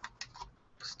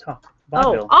 Just talk.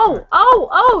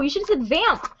 Oh! You should have said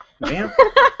vamp. Vamp?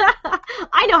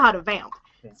 I know how to vamp.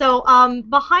 Yeah. So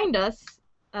behind us,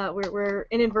 we're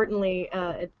inadvertently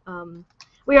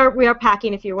We are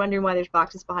packing. If you're wondering why there's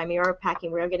boxes behind me, we are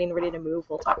packing. We are getting ready to move.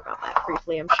 We'll talk about that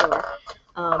briefly, I'm sure.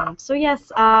 So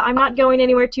yes, I'm not going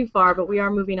anywhere too far, but we are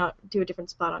moving on to a different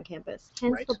spot on campus.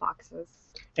 Hence Right. the boxes.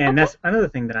 And that's another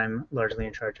thing that I'm largely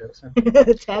in charge of. So.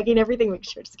 Tagging everything, make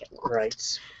sure to get lost.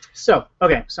 Right. So,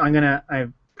 okay, so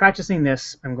I'm practicing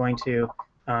this. I'm going to,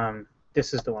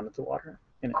 this is the one with the water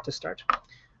in it to start.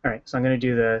 All right, so I'm going to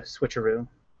do the switcheroo.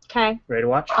 Okay. Ready to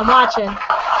watch? I'm watching.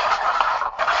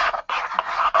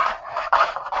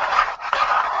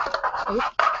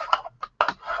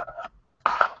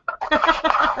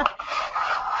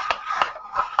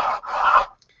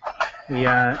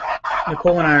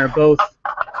 Nicole and I are both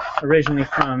originally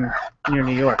from near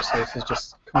New York, so this is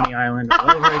just Coney Island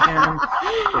all over again.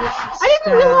 I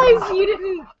didn't realize you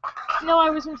didn't know I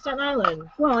was from Staten Island.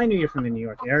 Well, I knew you're from the New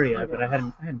York area, but I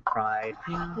hadn't pried.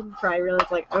 You know? I didn't probably realize,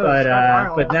 like, oh, Staten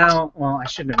Island. But now, well, I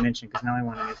shouldn't have mentioned because now I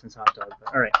want a nuisance hot dog.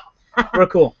 But all right, we're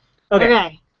cool.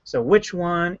 Okay. So which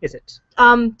one is it?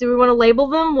 Do we want to label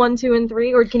them 1, 2, and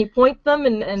 3, or can you point them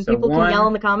and So people can yell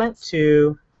in the comments?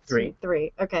 2, 3.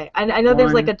 3. Okay. I know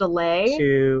there's like a delay.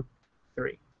 2,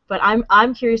 3. But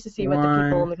I'm curious to see what the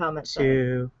people in the comments say.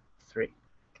 2, 3.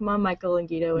 Come on, Michael and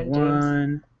Guido and James.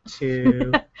 1,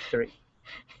 2, 3.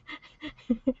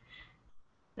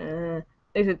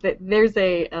 There's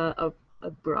a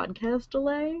broadcast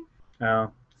delay.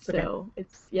 Oh. So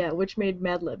it's which made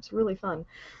Mad Libs really fun.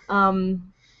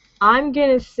 I'm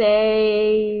gonna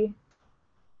say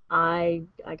I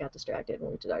got distracted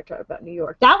when we did our talk about New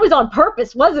York. That was on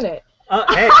purpose, wasn't it?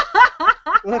 Hey,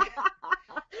 look.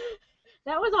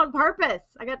 That was on purpose.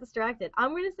 I got distracted. I'm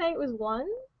gonna say it was 1.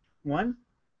 1?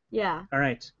 Yeah. All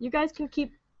right. You guys can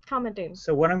keep commenting.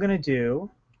 So what I'm going to do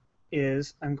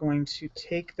is I'm going to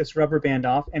take this rubber band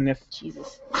off, and if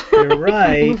Jesus. you're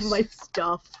right, Move my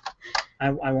stuff. I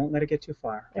won't let it get too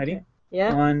far. Ready? Okay.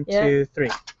 Yeah. 1, 2, 3.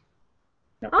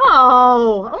 No.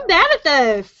 Oh, I'm bad at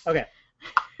this. Okay.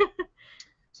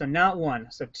 So not 1.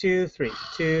 So 2, 3.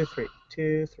 2, 3.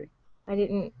 2, 3.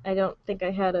 I don't think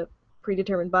I had a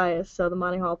predetermined bias, so the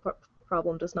Monty Hall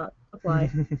problem does not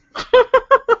apply.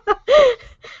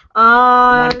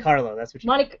 Monte Carlo, that's what you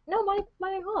Monty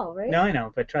Hall, right? No, I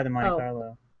know, but try the Monte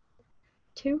Carlo.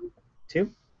 2? 2?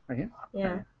 Right here?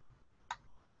 Yeah.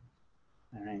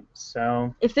 All right,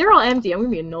 so... If they're all empty, I'm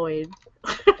going to be annoyed.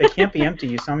 They can't be empty.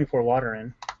 You saw me pour water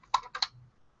in.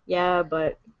 Yeah,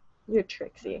 but you're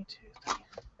tricksy. 2, 3.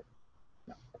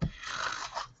 No.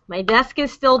 My desk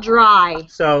is still dry.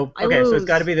 So, okay, so it's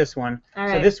got to be this one. All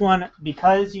so right. this one,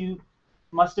 because you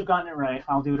must have gotten it right,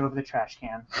 I'll do it over the trash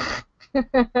can.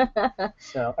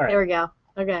 So, all right. There we go.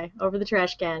 Okay, over the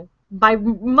trash can. By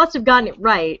must have gotten it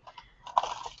right.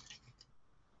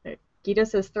 Guido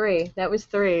says 3. That was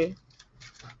 3.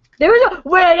 There was a.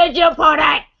 Where did you put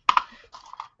it?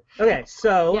 Okay,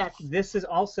 so Yes. this is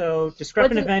also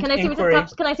discrepancy event Can I see what's in the inquiry.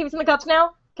 cups? Can I see what's in the cups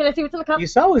now? Can I see what's in the cups? You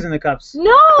saw what was in the cups.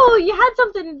 No, you had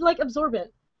something like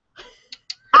absorbent.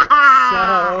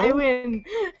 I win.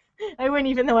 I win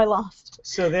even though I lost.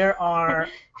 So there are,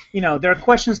 there are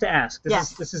questions to ask.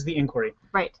 Yes. This is the inquiry.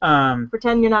 Right. Um,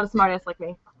 Pretend you're not a smartass like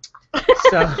me.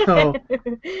 So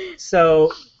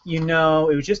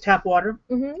it was just tap water.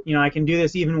 Mm-hmm. I can do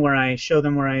this even where I show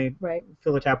them where I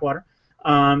fill the tap water.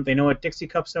 They know what Dixie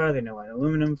cups are. They know what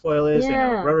aluminum foil is. They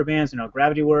know rubber bands. They know how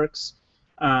gravity works.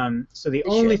 So the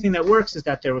only thing that works is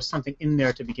that there was something in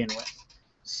there to begin with.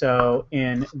 So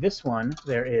in this one,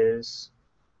 there is.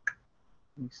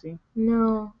 Let me see.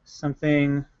 No.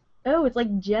 Something. Oh, it's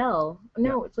like gel.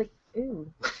 No, it's like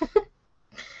ooh.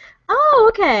 Oh,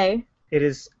 okay. It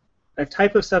is a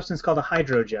type of substance called a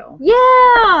hydrogel.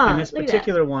 Yeah. And this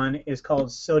particular one is called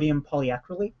sodium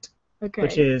polyacrylate, Okay.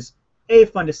 which is A,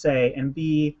 fun to say, and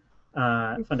B,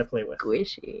 fun to play with.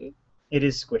 Squishy. It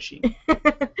is squishy.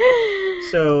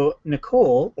 So,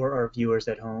 Nicole, or our viewers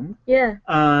at home, Yeah.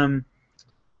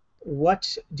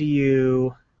 what do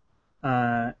you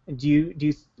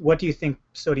think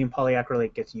sodium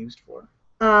polyacrylate gets used for?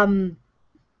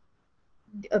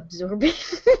 Absorbing.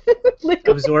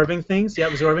 Absorbing things? Yeah,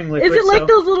 absorbing liquids. Is it like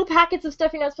those little packets of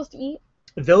stuff you're not supposed to eat?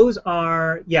 Those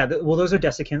are, those are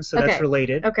desiccants, so that's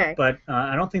related. Okay. But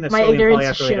I don't think that's My sodium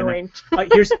ignorance is polyacrylate.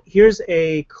 showing. Here's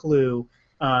a clue.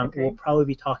 Okay. We'll probably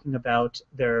be talking about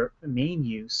their main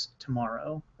use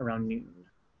tomorrow around noon.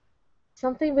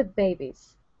 Something with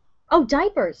babies. Oh,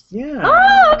 diapers. Yeah.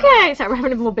 Oh, okay. Sorry, we're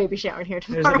having a little baby shower in here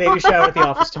tomorrow. There's a baby shower at the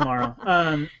office tomorrow.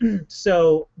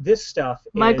 So this stuff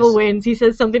Michael wins. He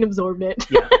says something absorbent.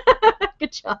 Yeah.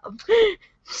 Good job.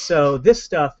 So this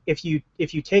stuff, if you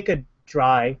take a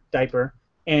dry diaper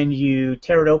and you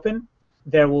tear it open,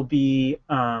 there will be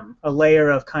a layer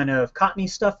of kind of cottony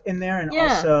stuff in there, and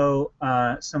also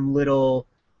some little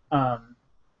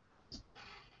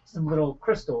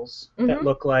crystals that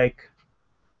look like.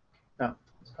 Oh,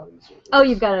 it's probably easier. Oh,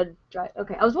 you've got to dry.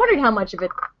 Okay, I was wondering how much of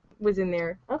it was in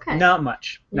there. Okay. Not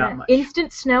much. Not much.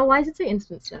 Instant snow. Why does it say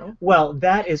instant snow? Well,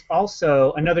 that is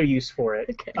also another use for it.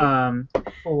 Okay.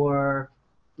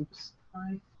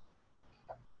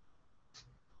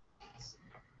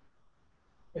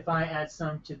 If I add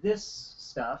some to this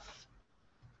stuff,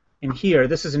 in here,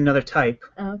 this is another type.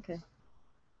 Oh, okay.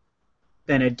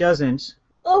 Then it doesn't.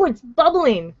 Oh, it's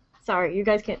bubbling. Sorry, you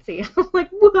guys can't see. I'm like,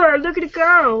 whoa, look at it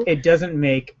go. It doesn't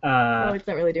make. Oh, it's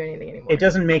not really doing anything anymore. It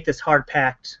doesn't make this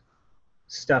hard-packed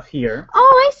stuff here.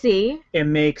 Oh, I see. It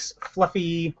makes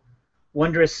fluffy,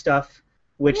 wondrous stuff,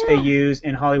 which they use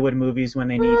in Hollywood movies when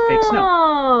they need fake snow.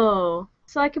 Oh,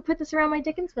 so I could put this around my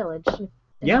Dickens village.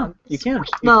 Yeah, you can.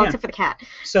 Well, except for the cat.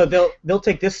 So they'll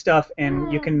take this stuff,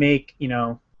 and you can make,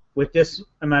 with this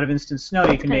amount of instant snow,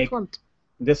 you can make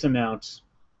this amount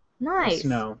of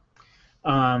snow.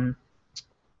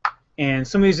 And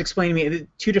somebody was explaining to me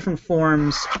two different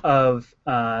forms of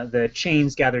the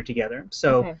chains gathered together.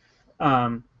 So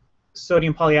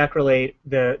sodium polyacrylate,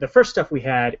 the first stuff we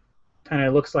had kind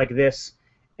of looks like this,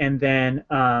 and then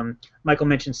Michael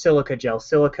mentioned silica gel.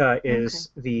 Silica is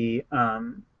the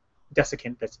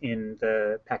desiccant that's in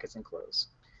the packets and clothes.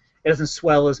 It doesn't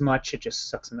swell as much, it just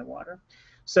sucks in the water.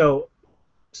 So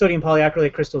sodium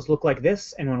polyacrylate crystals look like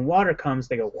this, and when water comes,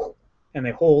 they go whoop, and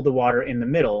they hold the water in the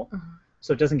middle,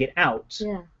 so it doesn't get out,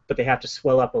 but they have to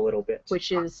swell up a little bit.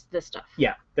 Which is this stuff.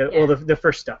 Yeah, well, the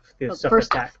first stuff, stuff that's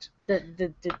packed.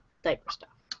 The diaper stuff.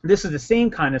 This is the same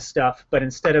kind of stuff, but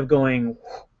instead of going,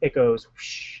 it goes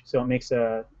whoosh, so it makes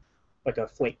like a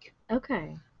flake.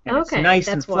 Okay. And it's nice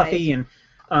and fluffy,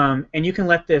 and you can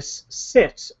let this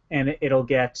sit, and it'll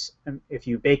get, if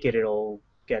you bake it, it'll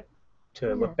get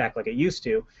to look back like it used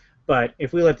to. But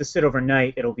if we let this sit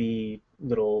overnight, it'll be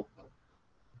little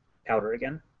powder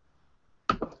again,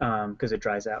 because it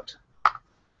dries out.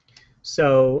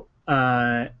 So,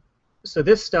 so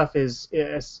this stuff is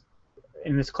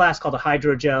in this class called a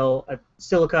hydrogel.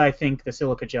 Silica, I think the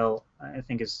silica gel, I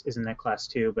think is in that class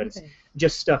too. But it's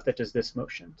just stuff that does this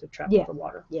motion to trap the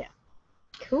water. Yeah.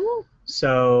 Cool.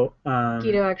 So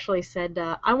Guido actually said,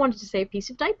 I wanted to say a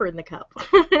piece of diaper in the cup.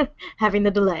 Having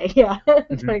the delay, yeah.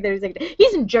 20, 30 seconds.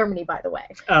 He's in Germany, by the way.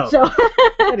 Oh, so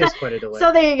that is quite a delay.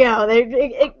 So there you go.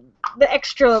 The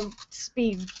extra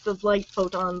speed of light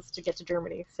photons to get to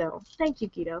Germany. So thank you,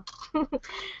 Guido.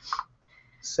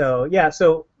 So yeah,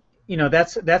 so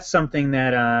that's something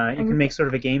that you can make sort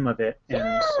of a game of it,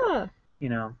 and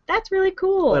that's really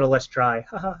cool. A little less dry.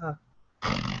 Ha ha ha.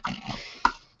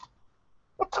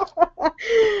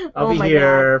 I'll be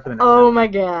here for the next Oh my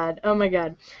god. Oh my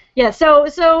god. Yeah, so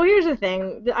here's the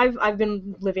thing. I've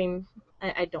been living,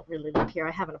 I don't really live here.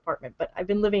 I have an apartment, but I've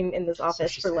been living in this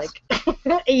office for like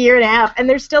a year and a half, and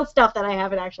there's still stuff that I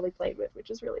haven't actually played with, which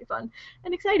is really fun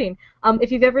and exciting.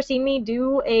 If you've ever seen me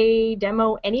do a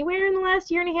demo anywhere in the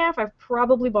last year and a half, I've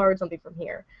probably borrowed something from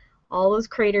here. All those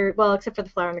crater, well, except for the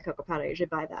flower and the cocoa powder, I usually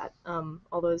buy that.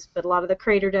 All those, but a lot of the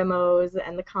crater demos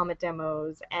and the comet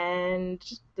demos and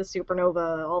the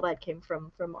supernova, all that came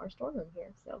from our storeroom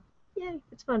here. So, yay,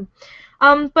 it's fun.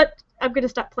 But I'm gonna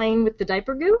stop playing with the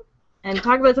diaper goo and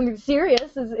talk about something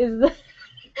serious.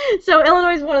 So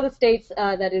Illinois is one of the states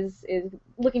that is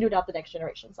looking to adopt the next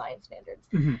generation science standards,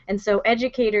 and so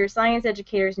science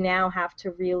educators now have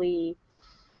to really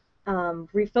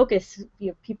refocus.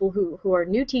 People who are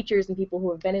new teachers and people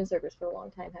who have been in service for a long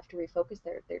time have to refocus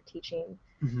their teaching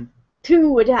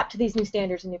to adapt to these new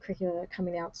standards and new curricula that are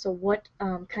coming out. So what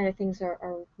kind of things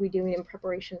are we doing in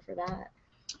preparation for that?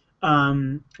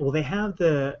 Well, they have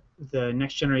the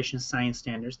next generation science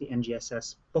standards, the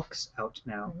NGSS books out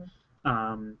now.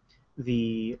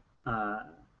 The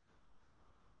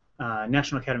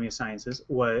National Academy of Sciences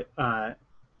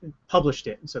published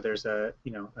it, so there's a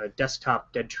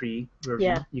desktop dead tree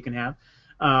version you can have.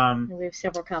 We have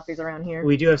several copies around here.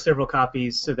 We do have several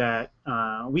copies so that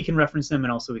we can reference them,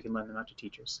 and also we can lend them out to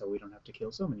teachers, so we don't have to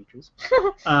kill so many trees.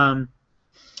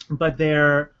 But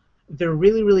they're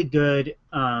really, really good.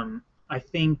 I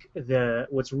think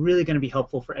what's really going to be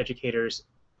helpful for educators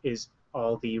is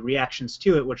all the reactions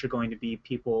to it, which are going to be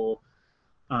people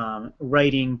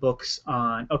writing books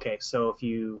on, okay, so if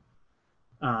you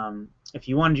want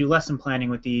to do lesson planning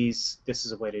with these, this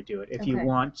is a way to do it. If you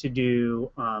want to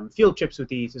do field trips with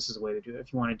these, this is a way to do it.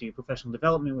 If you want to do professional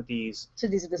development with these, so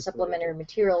these are the supplementary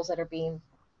materials that are being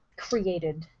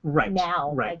created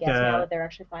now, I guess, now that they're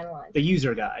actually finalized. The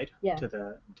user guide to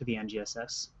the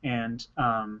NGSS, and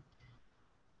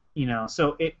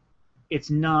so it's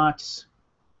not,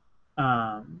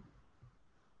 I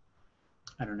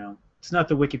don't know, it's not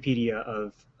the Wikipedia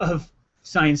of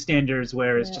science standards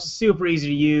where it's just super easy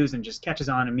to use and just catches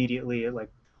on immediately. There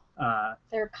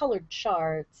are colored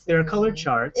charts. There are colored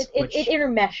charts, which it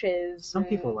intermeshes. Some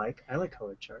people like. I like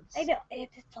colored charts. I know,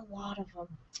 it's a lot of them.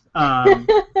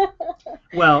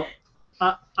 Well,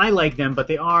 I like them, but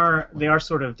they are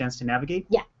sort of dense to navigate.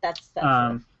 Yeah, that's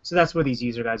so that's where these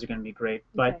user guides are going to be great.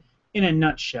 But okay. In a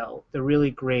nutshell, the really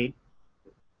great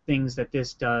things that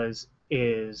this does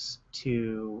is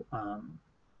to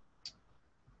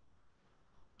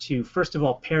first of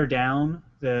all pair down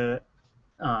the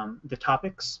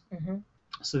topics,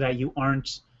 so that you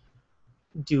aren't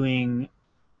doing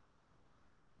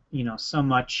so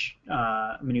much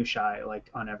minutiae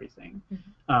like on everything.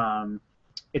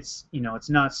 It's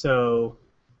not so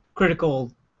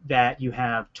critical that you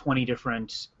have 20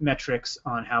 different metrics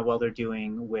on how well they're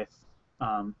doing with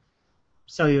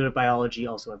cellular biology,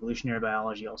 also evolutionary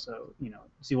biology, also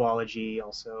zoology,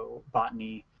 also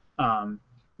botany.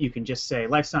 You can just say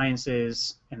life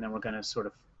sciences, and then we're going to sort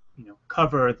of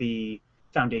cover the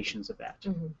foundations of that.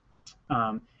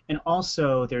 And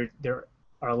also there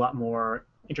are a lot more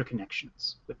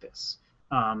interconnections with this.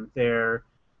 They're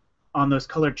on those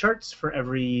colored charts for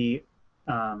every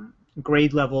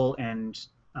grade level and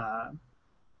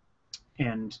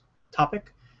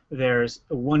topic. There's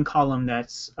one column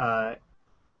that's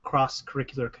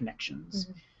cross-curricular connections.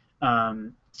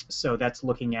 So that's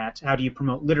looking at how do you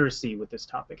promote literacy with this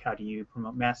topic? How do you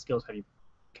promote math skills? How do you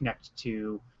connect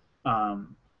to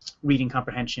reading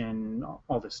comprehension?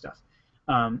 All this stuff.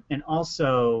 And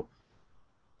also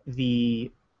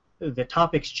the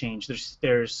topics change.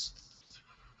 There's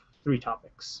 3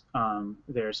 topics.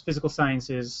 There's physical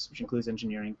sciences, which includes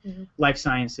engineering, life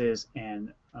sciences,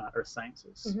 and earth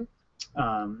sciences.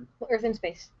 Earth and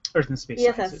space. Earth and space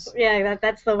ESS. sciences. Yeah,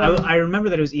 that's the one. I remember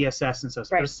that it was ESS, and so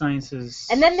it's right. Earth sciences.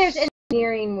 And then there's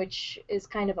engineering, which is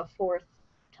kind of a 4th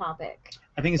topic.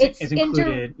 I think it's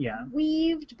included,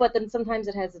 weaved, but then sometimes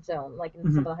it has its own, like in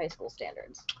some of the high school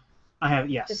standards. I have,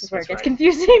 yes. This is where it gets right.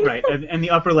 confusing. Right, and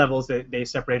the upper levels, they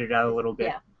separated out a little bit.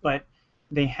 Yeah. But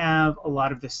they have a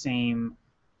lot of the same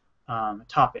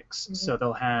topics. So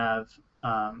they'll have,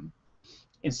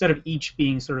 instead of each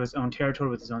being sort of its own territory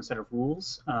with its own set of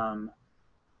rules,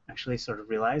 actually sort of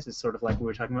realized it's sort of like we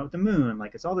were talking about with the moon.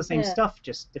 Like it's all the same stuff,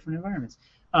 just different environments.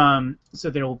 So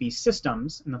there will be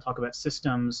systems, and they'll talk about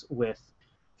systems with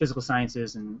physical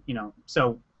sciences, and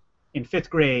so in 5th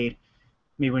grade,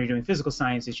 maybe when you're doing physical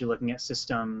sciences, you're looking at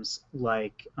systems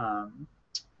like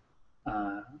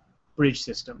bridge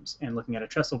systems, and looking at a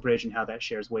trestle bridge and how that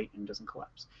shares weight and doesn't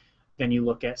collapse. Then you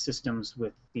look at systems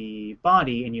with the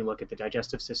body, and you look at the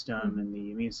digestive system and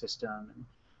the immune system,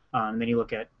 and then you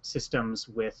look at systems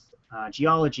with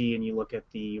geology, and you look at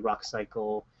the rock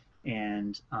cycle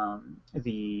and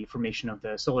the formation of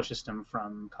the solar system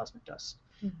from cosmic dust.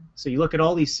 So you look at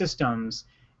all these systems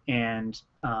and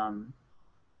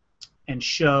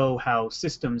show how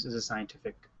systems is a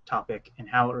scientific topic and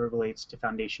how it relates to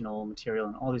foundational material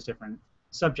and all these different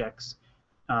subjects.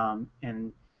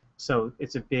 And so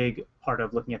it's a big part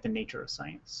of looking at the nature of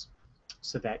science,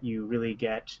 so that you really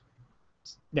get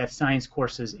that science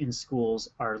courses in schools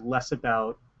are less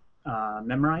about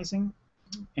memorizing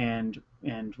and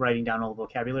writing down all the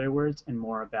vocabulary words, and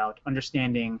more about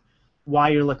understanding why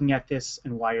you're looking at this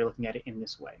and why you're looking at it in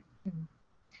this way.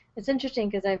 It's interesting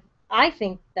because I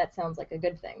think that sounds like a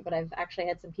good thing, but I've actually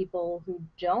had some people who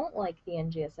don't like the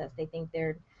NGSS. They think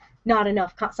there's not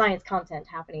enough science content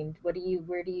happening. Where do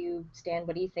you stand?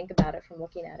 What do you think about it from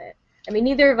looking at it? I mean,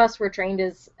 neither of us were trained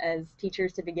as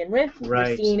teachers to begin with. Right,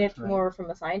 we're seeing it more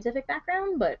from a scientific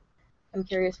background, but I'm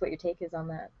curious what your take is on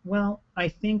that. Well, I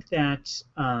think that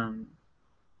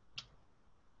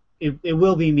it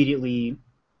will be immediately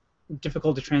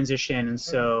difficult to transition, and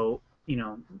so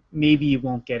maybe you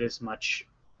won't get as much.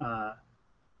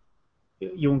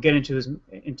 You won't get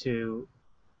into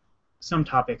some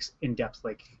topics in depth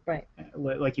like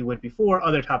you would before.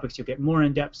 Other topics you'll get more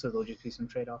in depth, so there'll just be some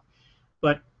trade-off.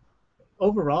 But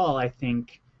overall, I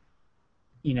think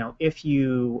if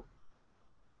you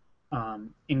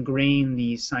ingrain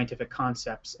these scientific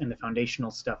concepts and the foundational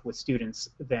stuff with students,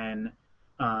 then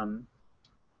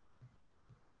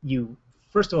you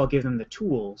first of all give them the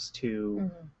tools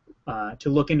to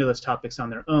look into those topics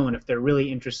on their own. If they're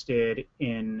really interested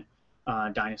in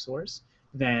dinosaurs,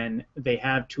 then they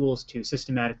have tools to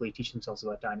systematically teach themselves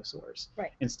about dinosaurs,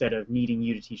 instead of needing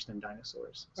you to teach them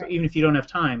dinosaurs. So even if you don't have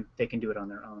time, they can do it on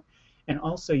their own. And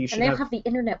also you should And they have the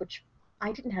internet, which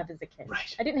I didn't have as a kid.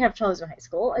 Right. I didn't have television in high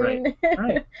school. I mean...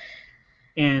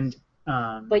 And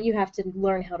But you have to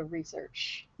learn how to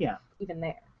research. Yeah. Even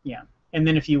there. Yeah. And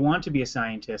then if you want to be a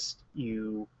scientist,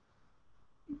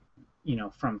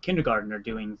 from kindergarten are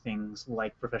doing things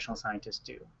like professional scientists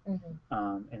do.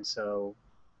 And so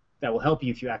that will help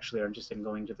you if you actually are interested in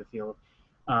going to the field.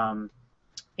 And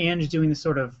doing the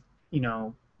sort of,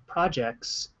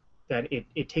 projects that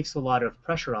it takes a lot of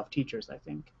pressure off teachers, I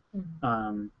think.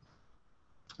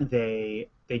 They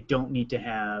don't need to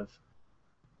have,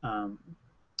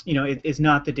 it's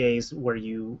not the days where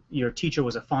your teacher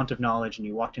was a font of knowledge and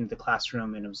you walked into the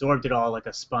classroom and absorbed it all like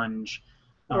a sponge,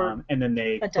 and then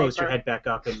they closed your head back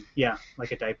up and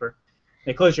like a diaper.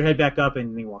 They closed your head back up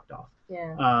and they walked off.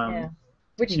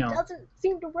 Which doesn't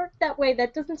seem to work that way.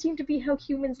 That doesn't seem to be how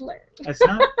humans learn. It's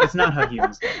not how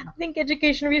humans learn. I think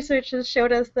education research has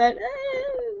showed us that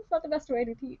it's not the best way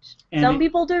to teach. And some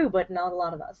people do, but not a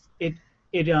lot of us.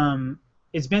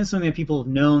 It's been something that people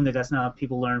have known that that's not how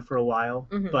people learn for a while,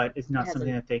 but it's not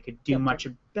something that they could do much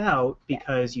about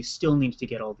because you still need to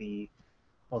get all the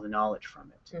knowledge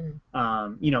from it. In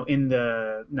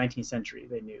the 19th century,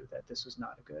 they knew that this was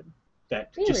not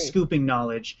just scooping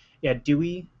knowledge. Yeah,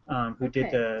 Dewey, who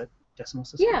did the decimal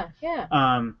system.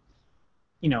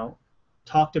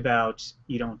 Talked about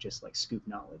you don't just like scoop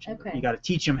knowledge. You got to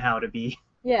teach them how to be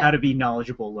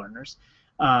knowledgeable learners.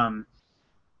 But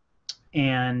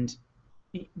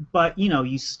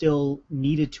you still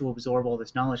needed to absorb all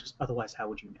this knowledge because otherwise how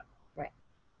would you know? Right.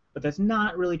 But that's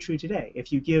not really true today.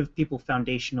 If you give people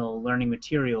foundational learning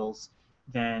materials,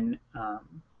 then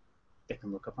they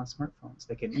can look up on smartphones.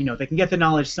 They can get the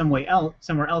knowledge somewhere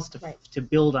else to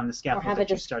build on the scaffold that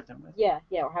you start them with.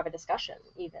 Or have a discussion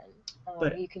even.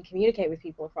 But you can communicate with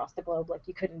people across the globe like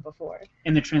you couldn't before.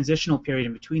 And the transitional period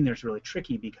in between there is really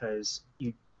tricky because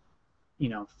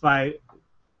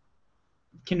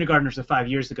kindergartners of 5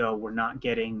 years ago were not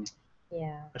getting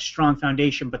a strong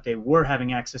foundation, but they were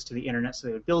having access to the internet, so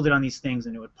they would build it on these things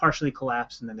and it would partially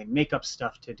collapse, and then they'd make up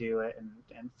stuff to do it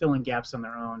and fill in gaps on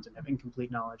their own and have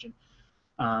incomplete knowledge.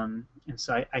 And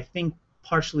so I think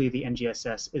partially the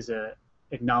NGSS is a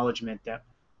acknowledgement that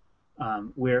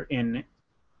we're in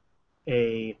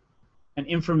an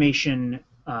information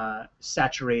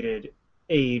saturated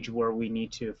age where we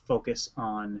need to focus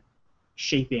on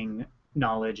shaping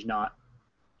knowledge, not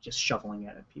just shoveling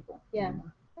it at people.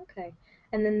 Anymore. Okay.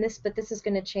 And then this is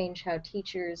going to change how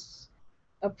teachers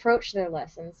approach their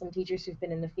lessons. Some teachers who've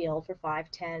been in the field for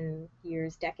 5, 10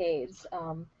 years, decades.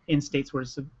 In states where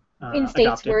it's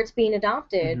where it's being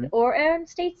adopted, or in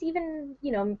states even,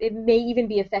 it may even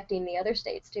be affecting the other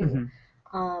states too.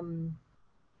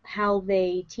 How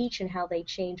they teach and how they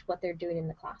change what they're doing in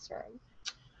the classroom.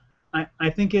 I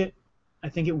think it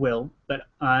will, but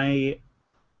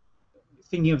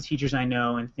thinking of teachers I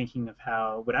know and thinking of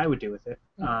what I would do with it,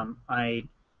 I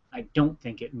don't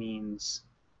think it means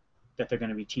that they're going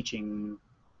to be teaching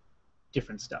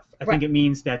different stuff. I think it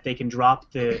means that they can drop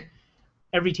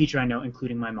every teacher I know,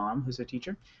 including my mom, who's a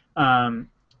teacher,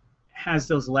 has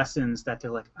those lessons that they're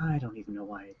like, I don't even know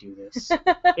why I do this.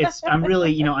 I'm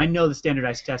really, I know the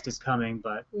standardized test is coming,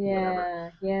 but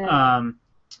whatever.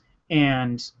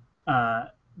 And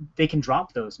they can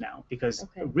drop those now because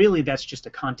really that's just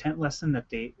a content lesson that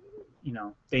they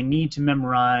need to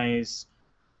memorize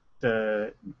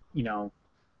the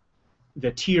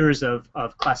tiers of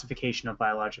classification of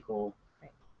biological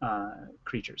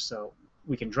creatures. So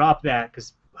we can drop that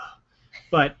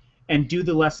and do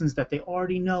the lessons that they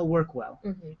already know work well.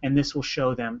 And this will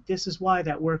show them this is why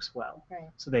that works well.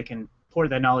 So they can port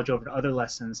that knowledge over to other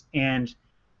lessons. And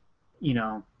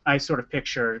I sort of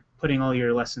picture putting all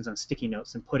your lessons on sticky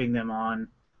notes and putting them on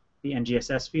the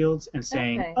NGSS fields and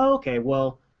saying,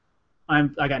 well,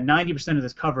 I got 90% of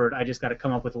this covered. I just got to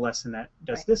come up with a lesson that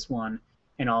does this one,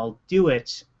 and I'll do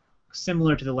it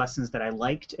similar to the lessons that I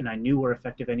liked and I knew were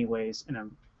effective anyways, and I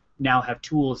now have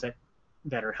tools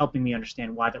that are helping me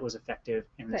understand why that was effective,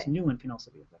 and this new one can also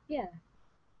be effective. Yeah.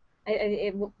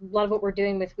 A lot of what we're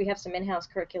doing we have some in-house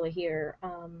curricula here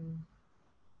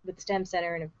with the STEM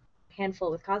Center and a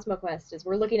handful with CosmoQuest is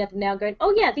we're looking at them now going,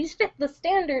 oh yeah, these fit the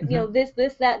standard,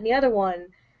 this, that, and the other one,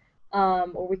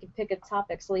 or we can pick a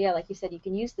topic. So yeah, like you said, you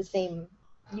can use the same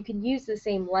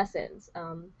lessons.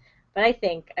 But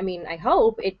I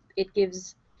hope it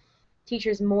gives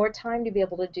teachers more time to be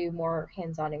able to do more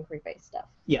hands-on inquiry-based stuff.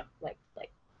 Yeah. Like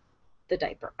the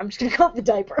diaper. I'm just gonna call it the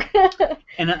diaper.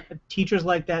 And teachers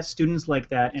like that, students like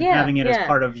that, and having it as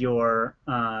part of your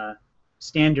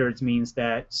standards means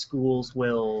that schools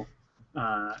will,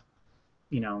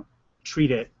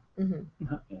 treat it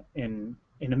in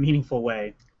a meaningful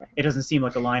way. It doesn't seem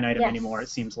like a line item anymore. It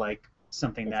seems like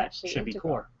something It's that actually should be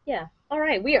integral. core. Yeah. All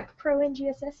right, we are pro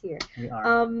NGSS here. We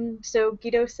are. So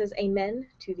Guido says amen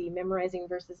to the memorizing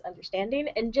versus understanding,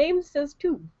 and James says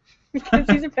too, because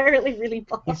he's apparently really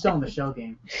behind. He's still in the shell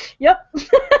game. Yep.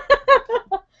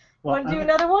 Well, Want to do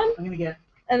another one? I'm gonna get.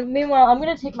 And meanwhile, I'm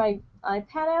gonna take my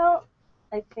iPad out.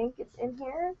 I think it's in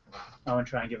here. I want to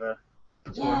try and give a.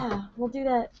 Yeah, we'll do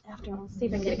that after. We'll see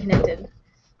if I can get it connected.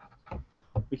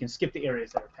 We can skip the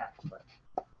areas that are packed, but.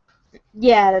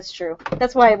 Yeah, that's true.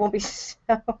 That's why it won't be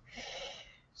so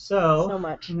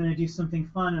much. I'm gonna do something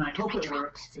fun, and I hope it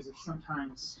works because it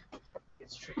sometimes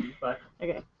gets tricky. But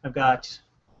Okay. I've got.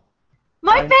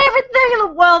 My favorite thing in the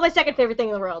world. My second favorite thing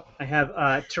in the world. I have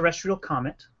a terrestrial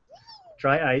comet,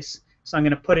 dry ice. So I'm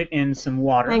gonna put it in some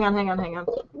water. Hang on.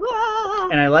 Wah!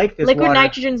 And I like this Liquid water.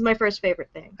 nitrogen's my first favorite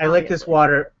thing. I like this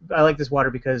water. I like this water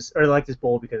because, or I like this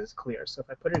bowl because it's clear. So if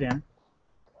I put it in, and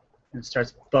it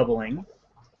starts bubbling,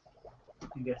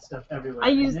 and get stuff everywhere.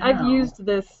 I've used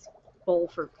this bowl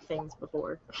for things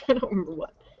before. I don't remember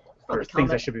what. Probably things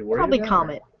I should be worried Probably about.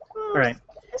 Comet. All right.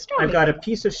 I've got a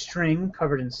piece of string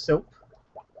covered in soap.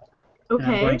 Okay.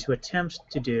 And I'm going to attempt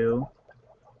to do.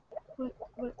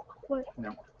 What?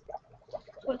 No.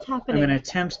 What's I'm happening? going to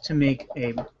attempt to make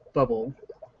a bubble.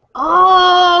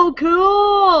 Oh,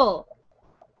 cool!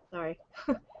 Sorry.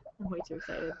 I'm way too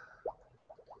excited.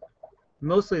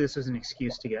 Mostly this was an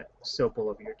excuse to get soap all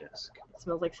over your desk. It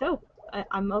smells like soap.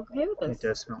 I'm okay with this. It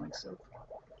does smell like soap.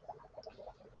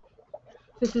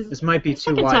 This might be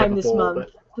too wide of a bowl,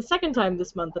 but... The second time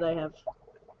this month that I have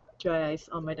dry ice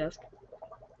on my desk.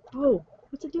 Oh,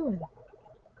 what's it doing?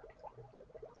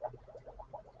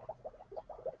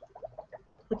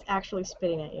 It's actually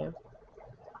spitting at you.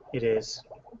 It is.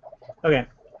 Okay.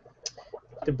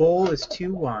 The bowl is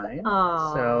too wide.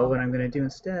 Aww. So what I'm going to do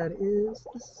instead is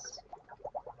this.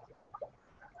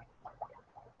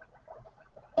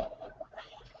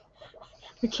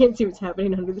 We can't see what's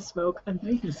happening under the smoke.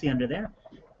 You can see under there.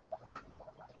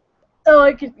 Oh,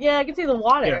 I can see the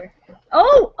water. Here.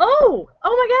 Oh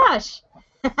my gosh!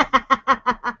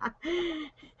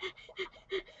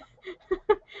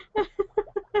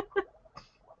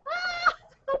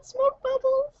 Smoke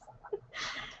bubbles.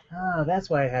 Oh, that's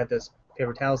why I had those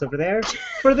paper towels over there.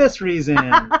 For this reason.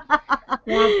 Womp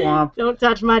womp. Don't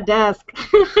touch my desk.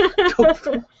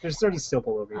 There's already soap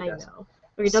all over your I desk. know.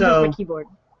 Okay, don't touch my keyboard.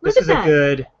 This is a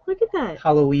good Look at that.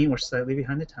 Halloween. We're slightly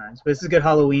behind the times, but this is a good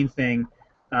Halloween thing.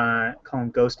 Call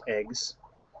them ghost eggs.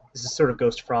 This is sort of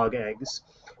ghost frog eggs.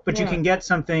 But you can get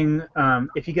something,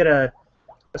 if you get a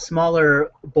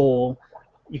smaller bowl,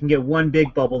 you can get one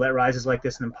big bubble that rises like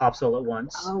this and then pops all at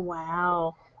once. Oh,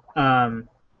 wow.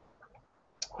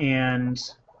 And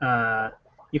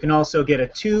you can also get a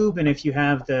tube, and if you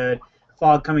have the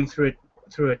fog coming through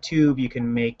a tube, you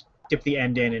can dip the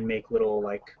end in and make little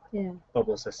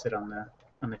bubbles that sit on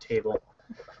the table.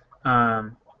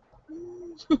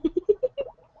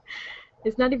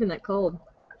 It's not even that cold.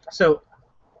 So,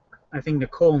 I think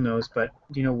Nicole knows, but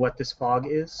do you know what this fog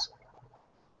is?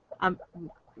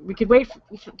 We could wait for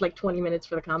like 20 minutes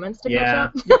for the comments to catch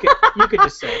up. you could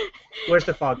just say, where's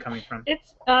the fog coming from?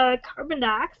 It's carbon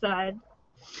dioxide.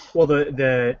 Well,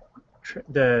 the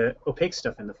opaque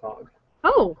stuff in the fog.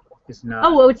 Oh. Is not.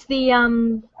 Oh, well, it's the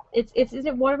is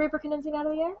it water vapor condensing out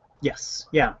of the air? Yes.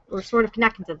 Yeah. Or sort of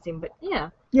not condensing, but yeah.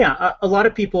 Yeah. A lot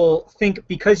of people think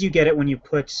because you get it when you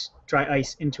put dry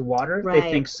ice into water, right.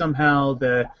 They think somehow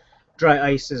the dry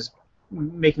ice is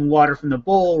making water from the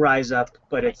bowl rise up,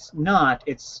 but it's not.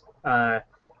 It's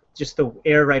just the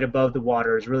air right above the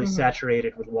water is really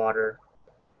saturated with water,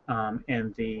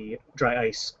 and the dry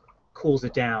ice cools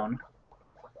it down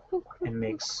and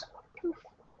makes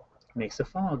a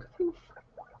fog.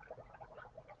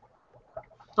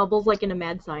 Bubbles like in a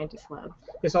mad scientist lab.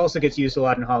 This also gets used a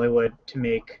lot in Hollywood to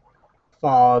make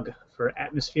fog for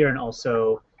atmosphere and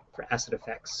also for acid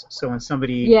effects. So when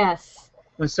somebody gets,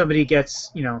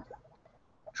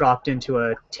 dropped into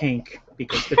a tank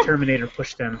because the Terminator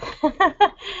pushed them.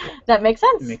 That makes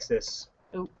sense. It makes this.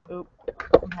 Oop.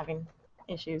 I'm having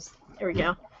issues. There we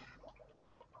go.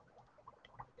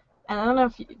 And I don't know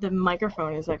if the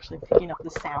microphone is actually picking up the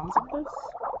sounds of this.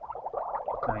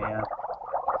 Oh, yeah.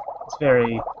 It's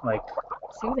very,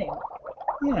 soothing.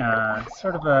 Yeah,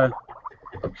 sort of a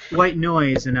white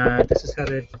noise, and this is how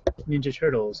the Ninja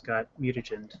Turtles got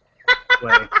mutagened.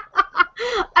 Way.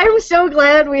 I'm so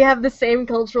glad we have the same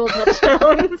cultural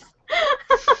touchstones.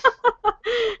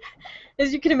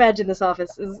 As you can imagine, this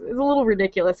office is a little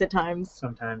ridiculous at times.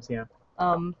 Sometimes, yeah.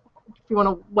 If you want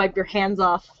to wipe your hands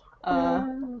off,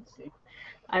 let's see.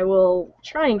 I will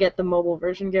try and get the mobile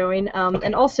version going.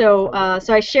 And also,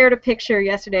 so I shared a picture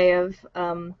yesterday of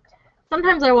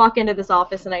sometimes I walk into this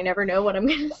office and I never know what I'm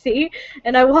going to see.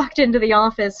 And I walked into the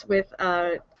office with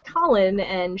Colin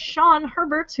and Sean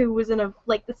Herbert, who was in the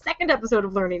second episode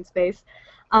of Learning Space,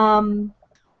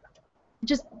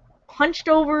 just hunched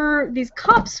over these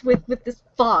cups with this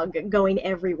fog going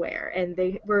everywhere, and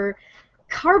they were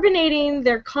carbonating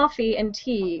their coffee and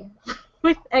tea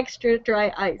with extra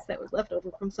dry ice that was left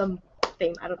over from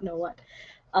something, I don't know what,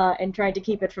 and trying to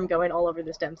keep it from going all over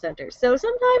the STEM center. So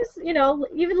sometimes, you know,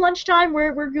 even lunchtime,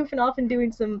 we're goofing off and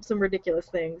doing some ridiculous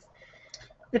things.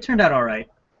 It turned out all right.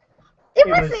 It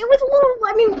was a little,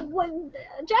 I mean,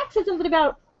 Jack said something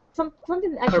about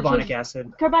something actually Carbonic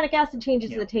acid. Carbonic acid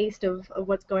changes the taste of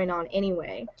what's going on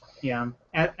anyway. Yeah,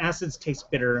 acids taste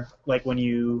bitter, like when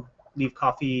you leave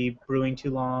coffee brewing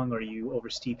too long or you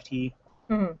oversteep tea.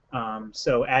 Mm-hmm.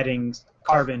 So adding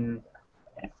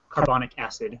carbonic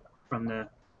acid from the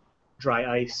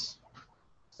dry ice,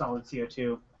 solid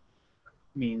CO2,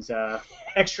 means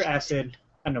extra acid.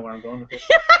 I don't know where I'm going with this.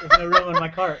 There's no room in my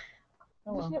cart.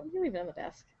 Oh, well. You leave it on the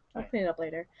desk. I'll clean it up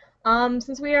later.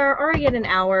 Since we are already at an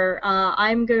hour,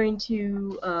 I'm going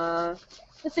to,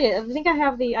 let's see, I think I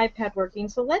have the iPad working,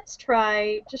 so let's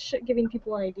try just giving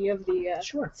people an idea of the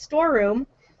storeroom.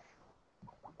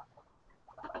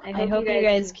 I hope you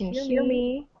guys can hear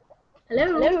me. Hello?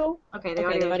 Hello? Okay,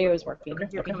 the audio is working.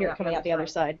 You can hear it coming out the other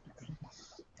side.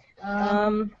 How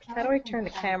do I turn the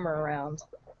camera around?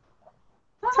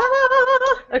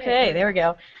 Ta-da! Okay, there we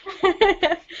go.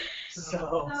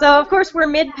 So of course we're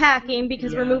mid-packing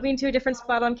because we're moving to a different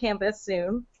spot on campus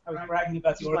soon. I was bragging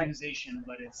about the organization,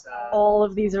 but it's... all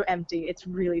of these are empty. It's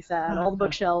really sad. All the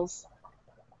bookshelves.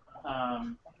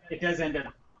 It does end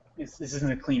up... This isn't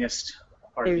the cleanest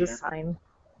part There's of a sign.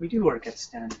 We do work at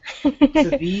STEM. So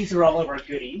these are all of our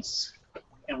goodies.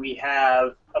 And we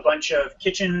have a bunch of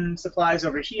kitchen supplies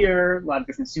over here, a lot of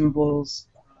different consumables.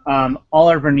 All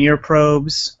our vernier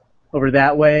probes over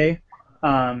that way.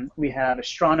 We have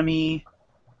astronomy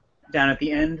down at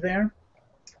the end there.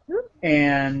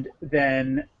 And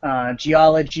then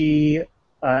geology,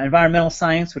 environmental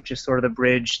science, which is sort of the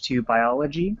bridge to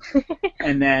biology.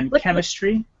 And then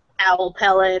chemistry. Owl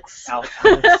pellets. Owl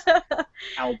pellets.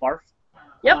 Owl barf.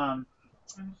 Yep.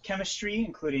 Chemistry,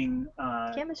 including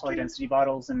polydensity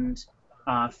bottles, and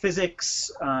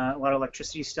physics, a lot of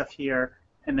electricity stuff here,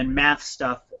 and then math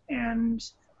stuff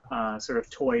and sort of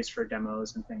toys for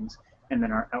demos and things, and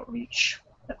then our outreach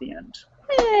at the end.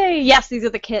 Hey, yes, these are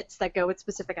the kits that go with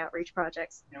specific outreach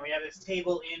projects. And we have this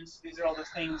table in, so these are all the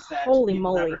things that Holy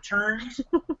people moly. have returned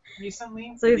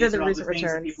recently. So these are the all the recent things that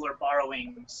returns. people are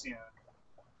borrowing soon.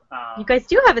 You guys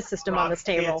do have a system on this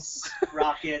table.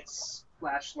 Rockets,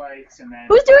 flashlights, and then...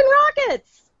 Who's doing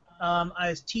rockets?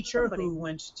 A teacher who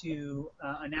went to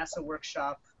a NASA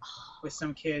workshop with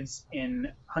some kids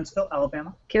in Huntsville,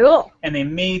 Alabama. Cool. And they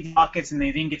made rockets, and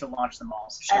they didn't get to launch them all,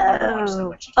 so she had to launch them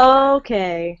when she came Oh, back.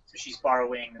 okay. So she's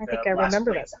borrowing the think I blast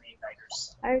remember plates and the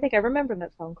igniters. I think I remember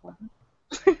that phone call.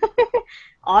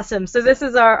 Awesome. So this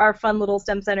is our fun little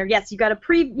STEM center. Yes, you got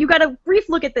a brief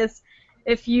look at this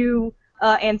if you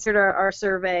answered our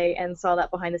survey and saw that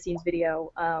behind the scenes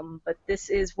video. But this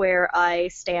is where I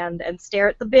stand and stare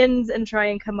at the bins and try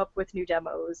and come up with new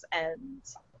demos and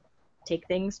take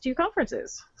things to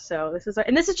conferences. So this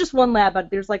is just one lab, but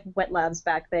there's like wet labs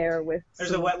back there with.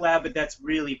 There's a wet lab, but that's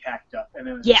really packed up, and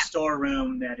then there's a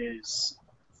storeroom that is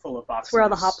full of boxes. That's where all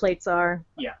the hot plates are.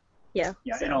 Yeah. Yeah.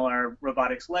 Yeah, so. and all our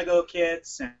robotics Lego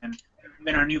kits, and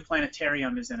then our new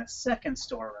planetarium is in a second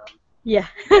storeroom. Yeah.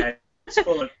 It's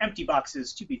full of empty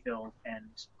boxes to be filled and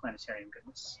planetarium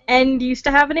goodness. And used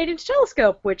to have an 8-inch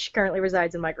telescope, which currently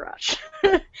resides in my garage,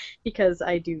 because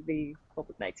I do the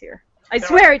public nights here. I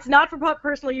swear, it's not for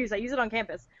personal use. I use it on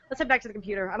campus. Let's head back to the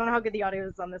computer. I don't know how good the audio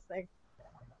is on this thing.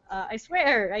 I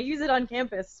swear, I use it on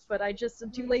campus, but I just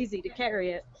am too lazy to carry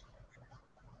it.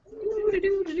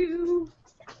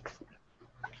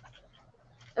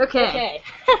 Okay.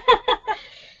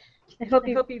 I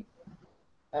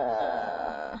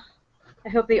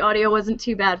hope the audio wasn't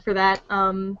too bad for that.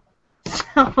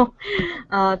 So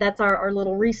that's our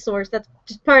little resource. That's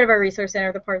just part of our resource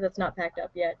center, the part that's not packed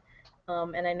up yet.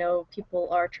 And I know people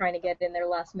are trying to get in their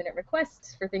last-minute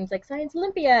requests for things like Science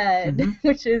Olympiad,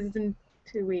 which is in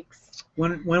 2 weeks.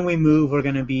 When we move, we're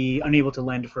going to be unable to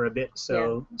lend for a bit,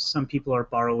 so some people are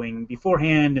borrowing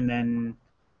beforehand, and then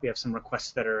we have some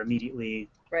requests that are immediately.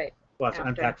 Right. We'll have to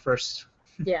unpack first,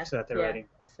 so that they're ready.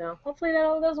 So hopefully that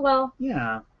all goes well.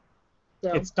 Yeah.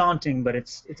 So. It's daunting, but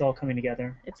it's all coming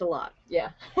together. It's a lot.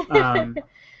 Yeah.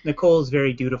 Nicole is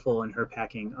very dutiful in her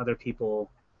packing. Other people,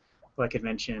 like I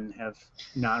mentioned, have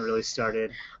not really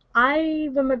started.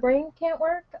 When my brain can't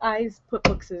work, I put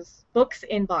books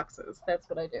in boxes. That's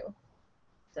what I do.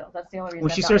 So that's the only reason.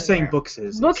 When I've she gotten starts saying here. books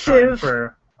is Bookses.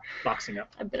 for boxing up.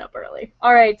 I've been up early.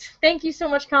 All right. Thank you so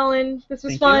much, Colin. This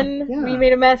was Thank fun. you. Yeah. We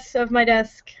made a mess of my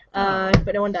desk, Oh.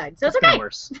 but no one died, so it's Been okay.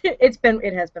 worse.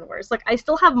 It has been worse. Like I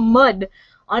still have mud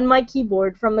on my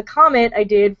keyboard from the comment I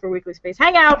did for Weekly Space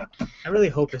Hangout. I really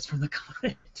hope it's from the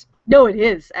comment. No, it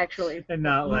is actually. And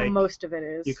not like most of it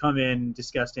is. You come in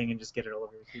disgusting and just get it all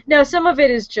over your keyboard. No, some of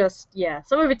it is just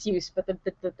some of it's use, but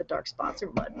the dark spots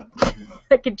are mud.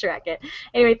 I can track it.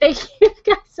 Anyway, thank you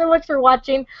guys so much for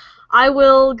watching. I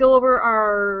will go over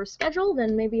our schedule,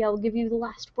 then maybe I'll give you the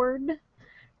last word.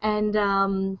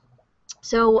 And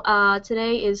so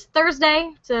today is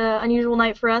Thursday. It's an unusual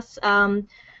night for us.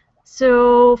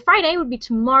 So Friday would be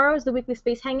tomorrow is the Weekly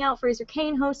Space Hangout. Fraser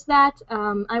Kane hosts that.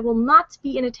 I will not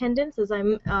be in attendance as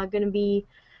I'm going to be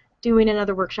doing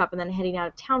another workshop and then heading out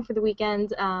of town for the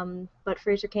weekend. But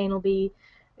Fraser Kane will be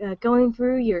going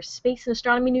through your space and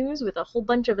astronomy news with a whole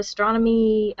bunch of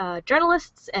astronomy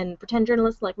journalists and pretend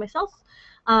journalists like myself.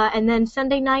 And then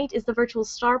Sunday night is the virtual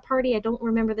star party. I don't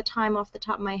remember the time off the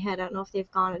top of my head. I don't know if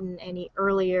they've gone any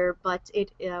earlier, but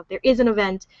there is an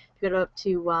event. If you go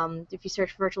to if you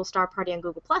search for virtual star party on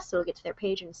Google+, it'll get to their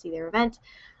page and see their event.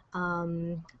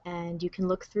 And you can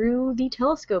look through the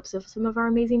telescopes of some of our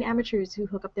amazing amateurs who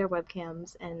hook up their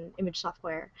webcams and image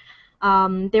software.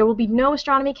 There will be no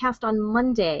astronomy cast on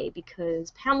Monday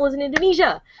because Pamela's in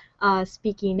Indonesia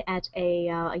speaking at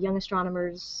a young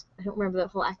astronomers, I don't remember the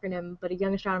whole acronym, but a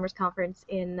young astronomers conference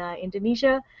in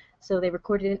Indonesia. So they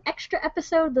recorded an extra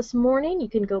episode this morning. You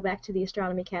can go back to the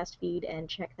Astronomy Cast feed and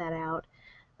check that out.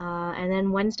 And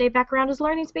then Wednesday back around is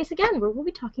Learning Space again, where we'll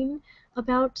be talking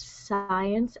about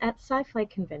science at sci-fi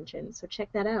conventions. So check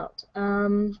that out.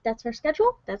 That's our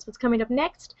schedule. That's what's coming up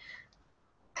next.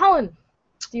 Colin,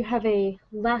 do you have a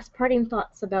last parting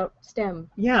thoughts about STEM?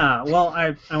 Yeah, well,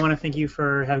 I want to thank you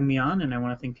for having me on, and I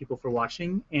want to thank people for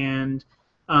watching. And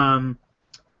I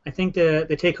think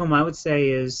the take-home I would say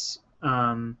is,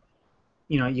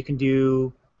 you can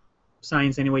do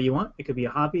science any way you want. It could be a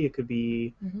hobby. It could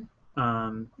be,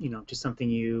 just something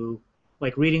you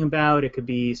like reading about. It could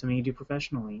be something you do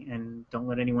professionally. And don't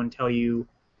let anyone tell you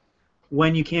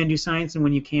when you can do science and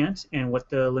when you can't, and what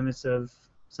the limits of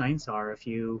science are. If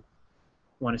you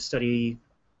want to study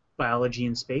biology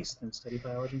in space, then study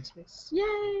biology in space.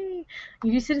 Yay!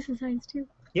 You do citizen science too?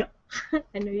 Yep.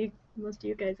 I know most of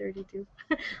you guys already do.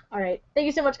 All right. Thank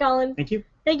you so much, Colin. Thank you.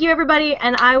 Thank you, everybody,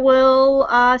 and I will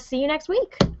see you next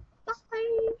week.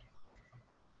 Bye.